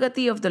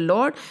Sharanagati of the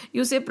Lord.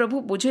 You say,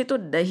 Prabhu, mujhe to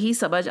nahi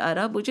samajh aa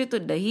raha, mujhe to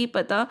nahi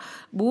pata,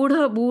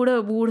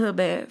 boodha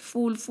main,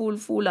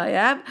 fool I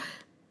am.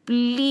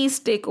 Please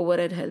take over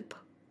and help.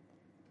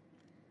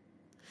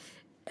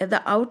 And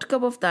the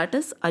outcome of that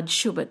is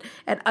Anshuman.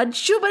 And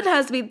Anshuman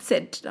has been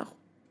sent now.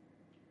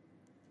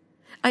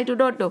 I do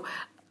not know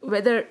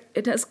whether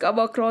it has come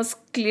across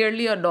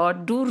clearly or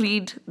not. Do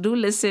read, do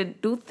listen,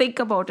 do think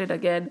about it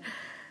again.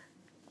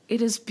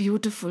 It is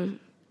beautiful.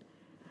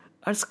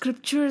 Our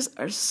scriptures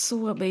are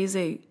so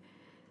amazing.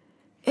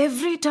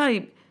 Every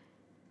time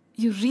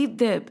you read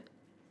them,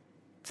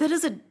 there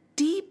is a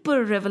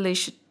deeper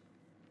revelation.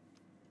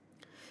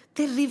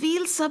 They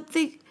reveal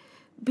something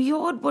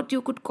beyond what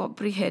you could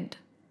comprehend.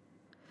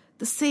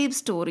 The same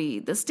story,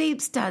 the same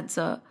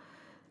stanza,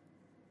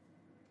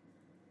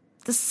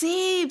 the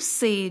same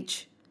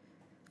sage,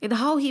 in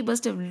how he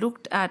must have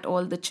looked at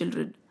all the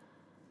children.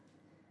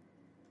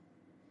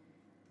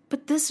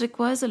 But this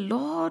requires a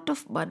lot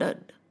of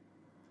manan.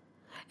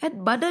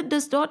 And manan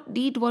does not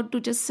need one to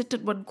just sit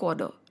in one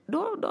corner.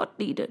 No, not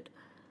needed.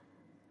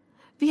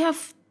 We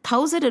have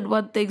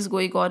 1,001 things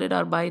going on in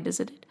our mind,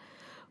 isn't it?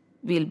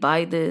 We'll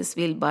buy this,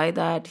 we'll buy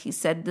that. He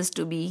said this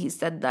to me, he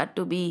said that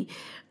to me.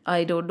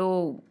 I don't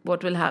know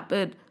what will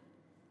happen.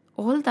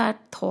 all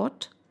that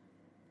thought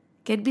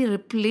can be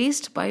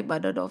replaced by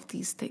one of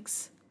these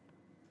things.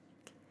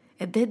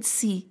 And then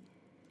see,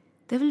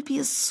 there will be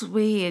a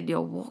sway in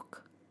your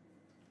walk,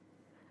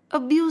 a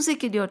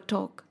music in your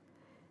talk,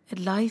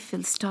 and life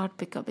will start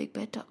becoming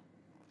better.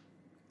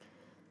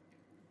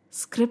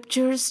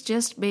 Scriptures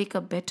just make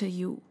a better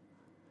you.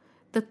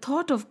 The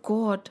thought of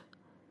God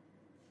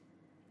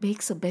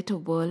makes a better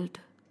world.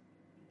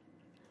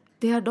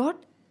 They are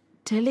not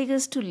telling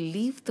us to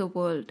leave the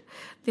world.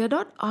 They are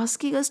not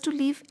asking us to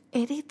leave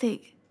anything.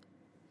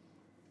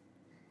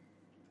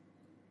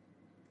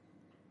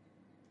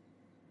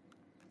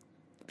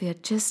 They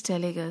are just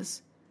telling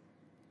us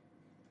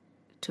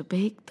to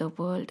make the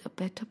world a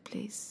better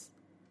place.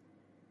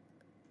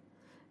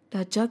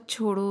 ना जग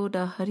छोड़ो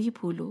ना हरी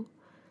भूलो,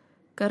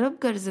 करम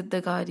कर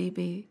जिंदगानी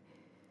में,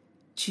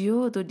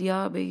 जियो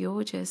दुनिया में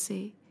यो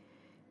जैसे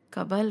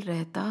कमल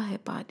रहता है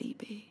पानी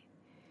में,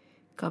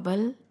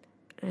 कमल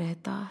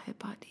रहता है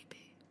पानी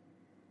में.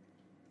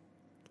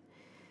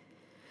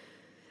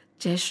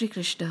 जय श्री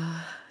कृष्ण,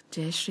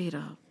 जय श्री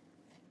राम.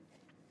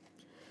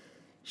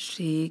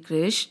 श्री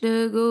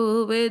कृष्ण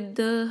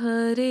गोविंद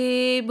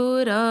हरे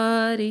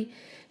मुरारी,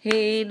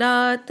 हे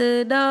नाथ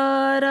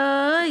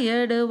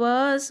नारायण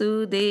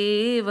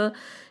वासुदेव.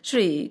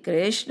 श्री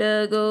कृष्ण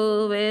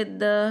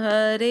गोविंद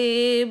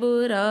हरे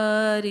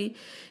मुरारी,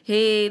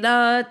 हे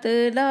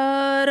नाथ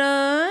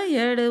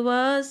नारायण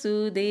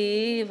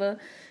वासुदेव.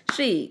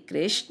 श्री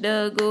कृष्ण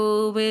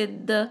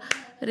गोविंद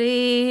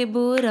हरे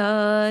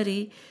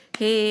मुरारी,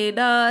 हे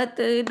नाथ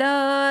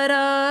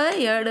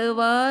नारायण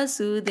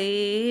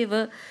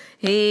वासुदेव.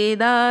 हे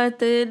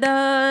नाथ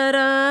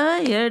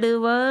नारायण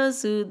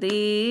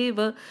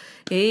वासुदेव.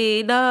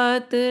 हे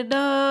नाथ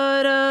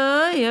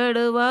नारायण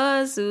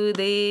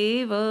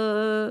वासुदेव.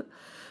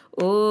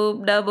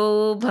 ओम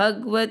नमो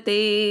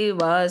भगवते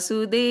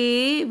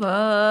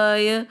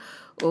वासुदेवाय.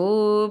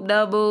 ओम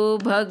नमो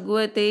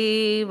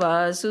भगवते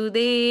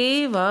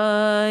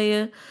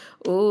वासुदेवाय.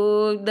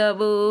 ओम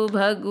नमो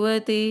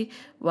भगवते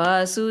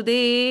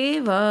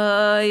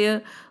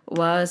वासुदेवाय.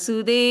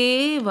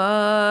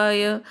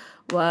 वासुदेवाय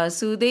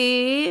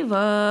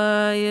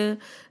वासुदेवाय.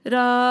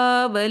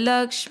 राम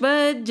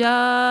लक्ष्मण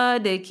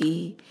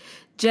जानकी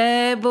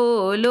जय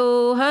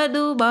बोलो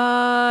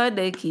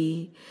हनुमान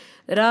की.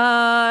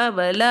 राम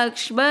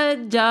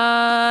लक्ष्मण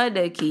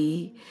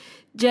जानकी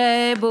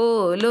जय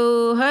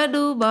बोलो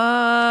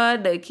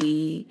हनुमान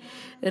की.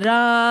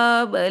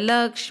 राम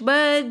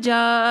लक्ष्मण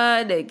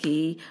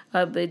जानकी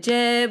अब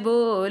जय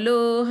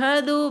बोलो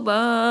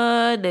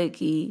हनुमान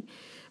की.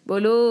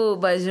 बोलो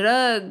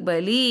बजरंग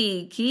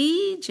बली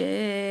की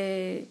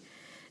जय.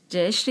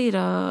 जय श्री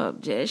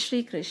राम, जय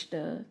श्री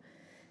कृष्ण,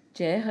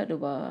 जय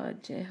हनुमान,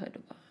 जय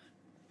हनुमान.